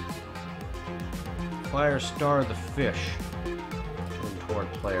 Firestar the fish. Turn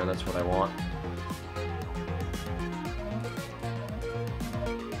toward player, that's what I want.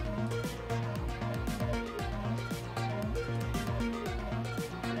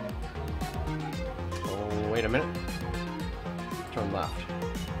 Oh, wait a minute. Turn left.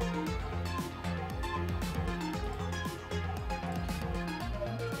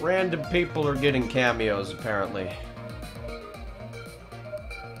 Random people are getting cameos, apparently.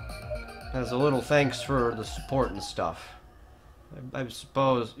 As a little thanks for the support and stuff. I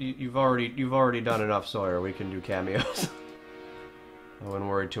suppose you've already done enough, Sawyer. We can do cameos. I wouldn't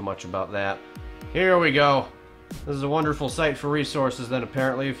worry too much about that. Here we go. This is a wonderful site for resources. Then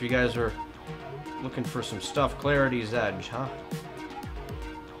apparently, if you guys are looking for some stuff, Clarity's Edge, huh?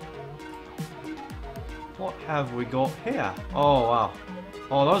 What have we got here? Oh wow.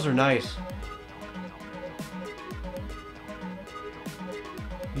 Oh, those are nice.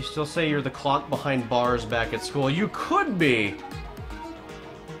 You still say you're the clock behind bars back at school? You could be!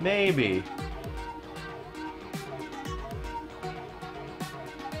 Maybe.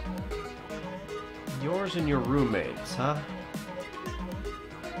 Yours and your roommates, huh?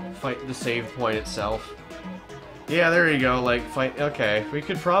 Fight the save point itself. Yeah, there you go, like, fight... Okay, we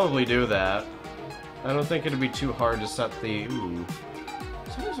could probably do that. I don't think it'd be too hard to set the... Ooh.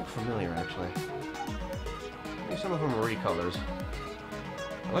 Some of these look familiar, actually. Maybe some of them are recolors.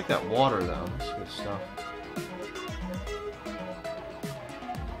 I like that water, though. That's good stuff.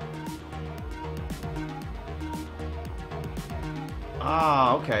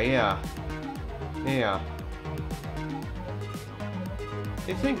 Ah, okay, yeah. Yeah.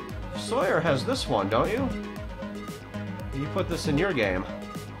 I think Sawyer has this one, don't you? You put this in your game.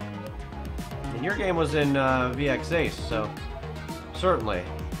 And your game was in VX Ace, so... Certainly.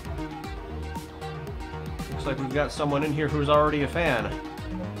 Looks like we've got someone in here who's already a fan.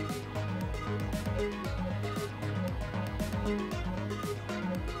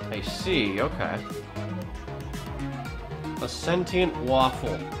 I see, okay. A sentient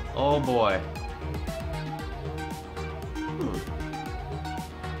waffle. Oh boy. Ooh,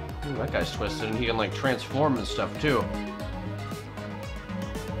 that guy's twisted and he can like transform and stuff too.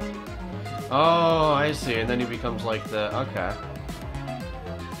 Oh, I see, and then he becomes like the... Okay.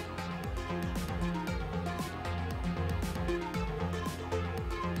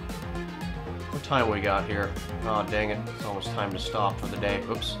 What time we got here? Oh, dang it. It's almost time to stop for the day.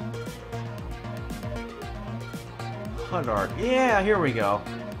 Oops. HUD art. Yeah, here we go.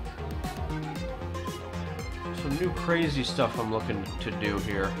 Some new crazy stuff I'm looking to do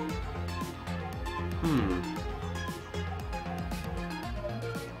here.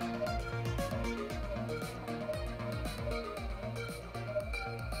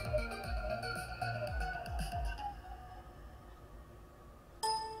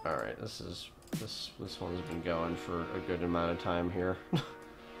 Alright, this one's been going for a good amount of time here.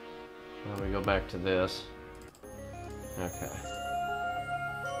 Let me go back to this. Okay.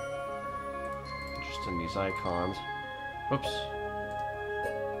 Just in these icons. Whoops.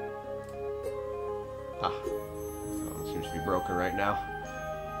 Ah. Oh, it seems to be broken right now.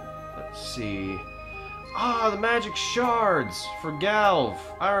 Let's see. Ah, the magic shards for Galv.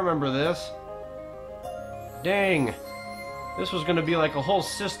 I remember this. Dang. This was going to be like a whole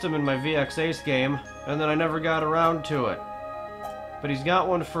system in my VX Ace game, and then I never got around to it. But he's got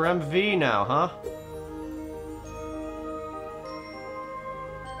one for MV now, huh?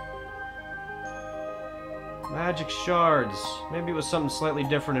 Magic shards. Maybe it was something slightly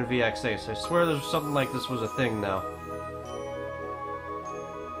different in VX Ace. I swear there's something like this was a thing now.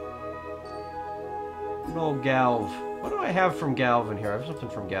 No, Galv. What do I have from Galv in here? I have something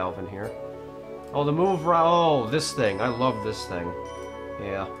from Galv in here. Oh, the move... Oh, this thing. I love this thing.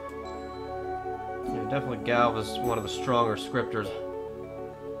 Yeah. definitely Galv is one of the stronger scripters.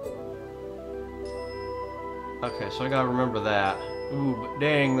 Okay, so I gotta remember that. Ooh, but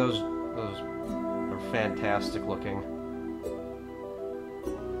dang, those are fantastic looking.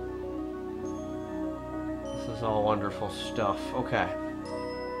 This is all wonderful stuff. Okay.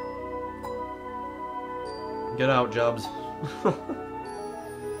 Get out, Jubs.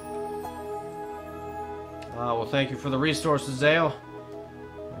 Well, thank you for the resources, Zale.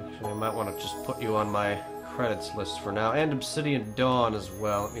 Actually, I might want to just put you on my credits list for now. And Obsidian Dawn as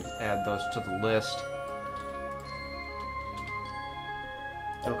well. Let me add those to the list.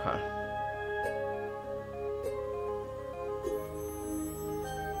 Okay.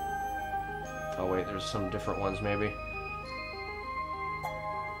 Oh wait, there's some different ones maybe.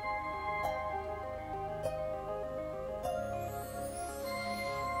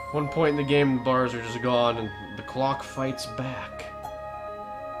 One point in the game, the bars are just gone, and the clock fights back.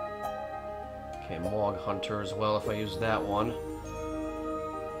 Okay, Mog Hunter as well, if I use that one.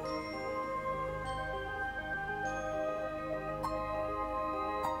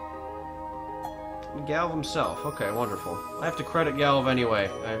 Galv himself. Okay, wonderful. I have to credit Galv anyway.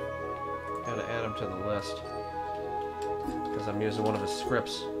 I've got to add him to the list. Because I'm using one of his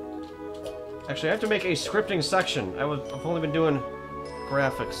scripts. Actually, I have to make a scripting section. I've only been doing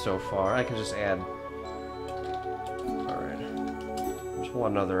graphics so far. I can just add. Alright. There's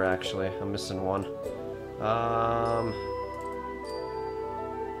one other, actually. I'm missing one.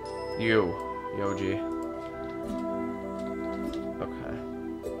 Yoji. Okay.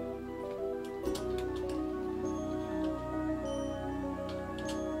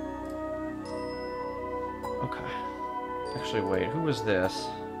 Okay. Actually, wait. Who is this?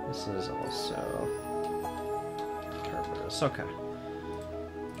 This is also Kerberos. Okay.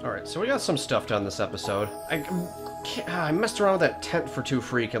 Alright, so we got some stuff done this episode. I messed around with that tent for too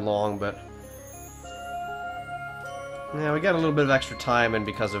freaking long, but... yeah, we got a little bit of extra time in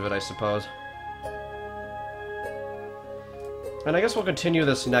because of it, I suppose. And I guess we'll continue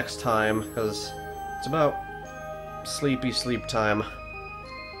this next time, because it's about sleepy sleep time.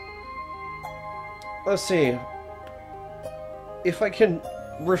 Let's see. If I can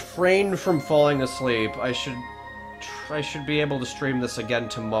refrain from falling asleep, I should be able to stream this again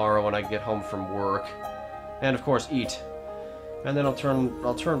tomorrow when I get home from work. And of course, eat. And then I'll turn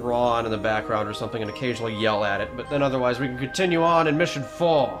Raw on in the background or something and occasionally yell at it, but then otherwise we can continue on in Mission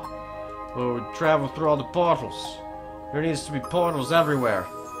 4, where we travel through all the portals. There needs to be portals everywhere.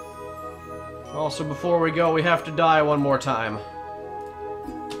 Also, before we go, we have to die one more time.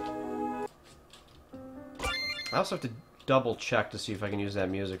 I also have to double check to see if I can use that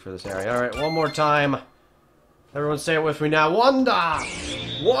music for this area. Alright, one more time. Everyone say it with me now. Wanda!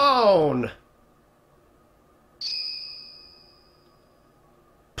 Wone!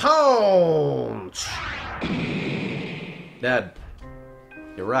 Pounds! Dead.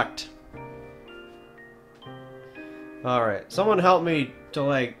 Erect. Alright, someone help me to,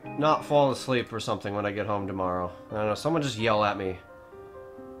 like, not fall asleep or something when I get home tomorrow. I don't know, someone just yell at me.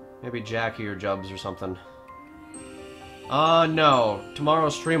 Maybe Jackie or Jubs or something. No.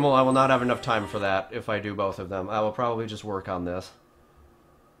 Tomorrow's stream I will not have enough time for that if I do both of them. I will probably just work on this.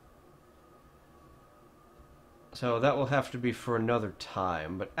 So that will have to be for another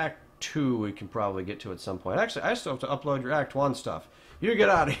time, but Act 2 we can probably get to at some point. Actually, I still have to upload your Act 1 stuff. You get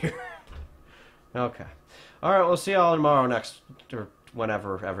out of here. Okay. Alright, we'll see y'all tomorrow next, or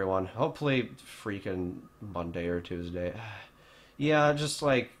whenever, everyone. Hopefully freaking Monday or Tuesday. Yeah, just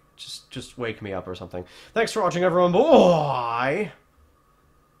like, just wake me up or something. Thanks for watching, everyone. Bye!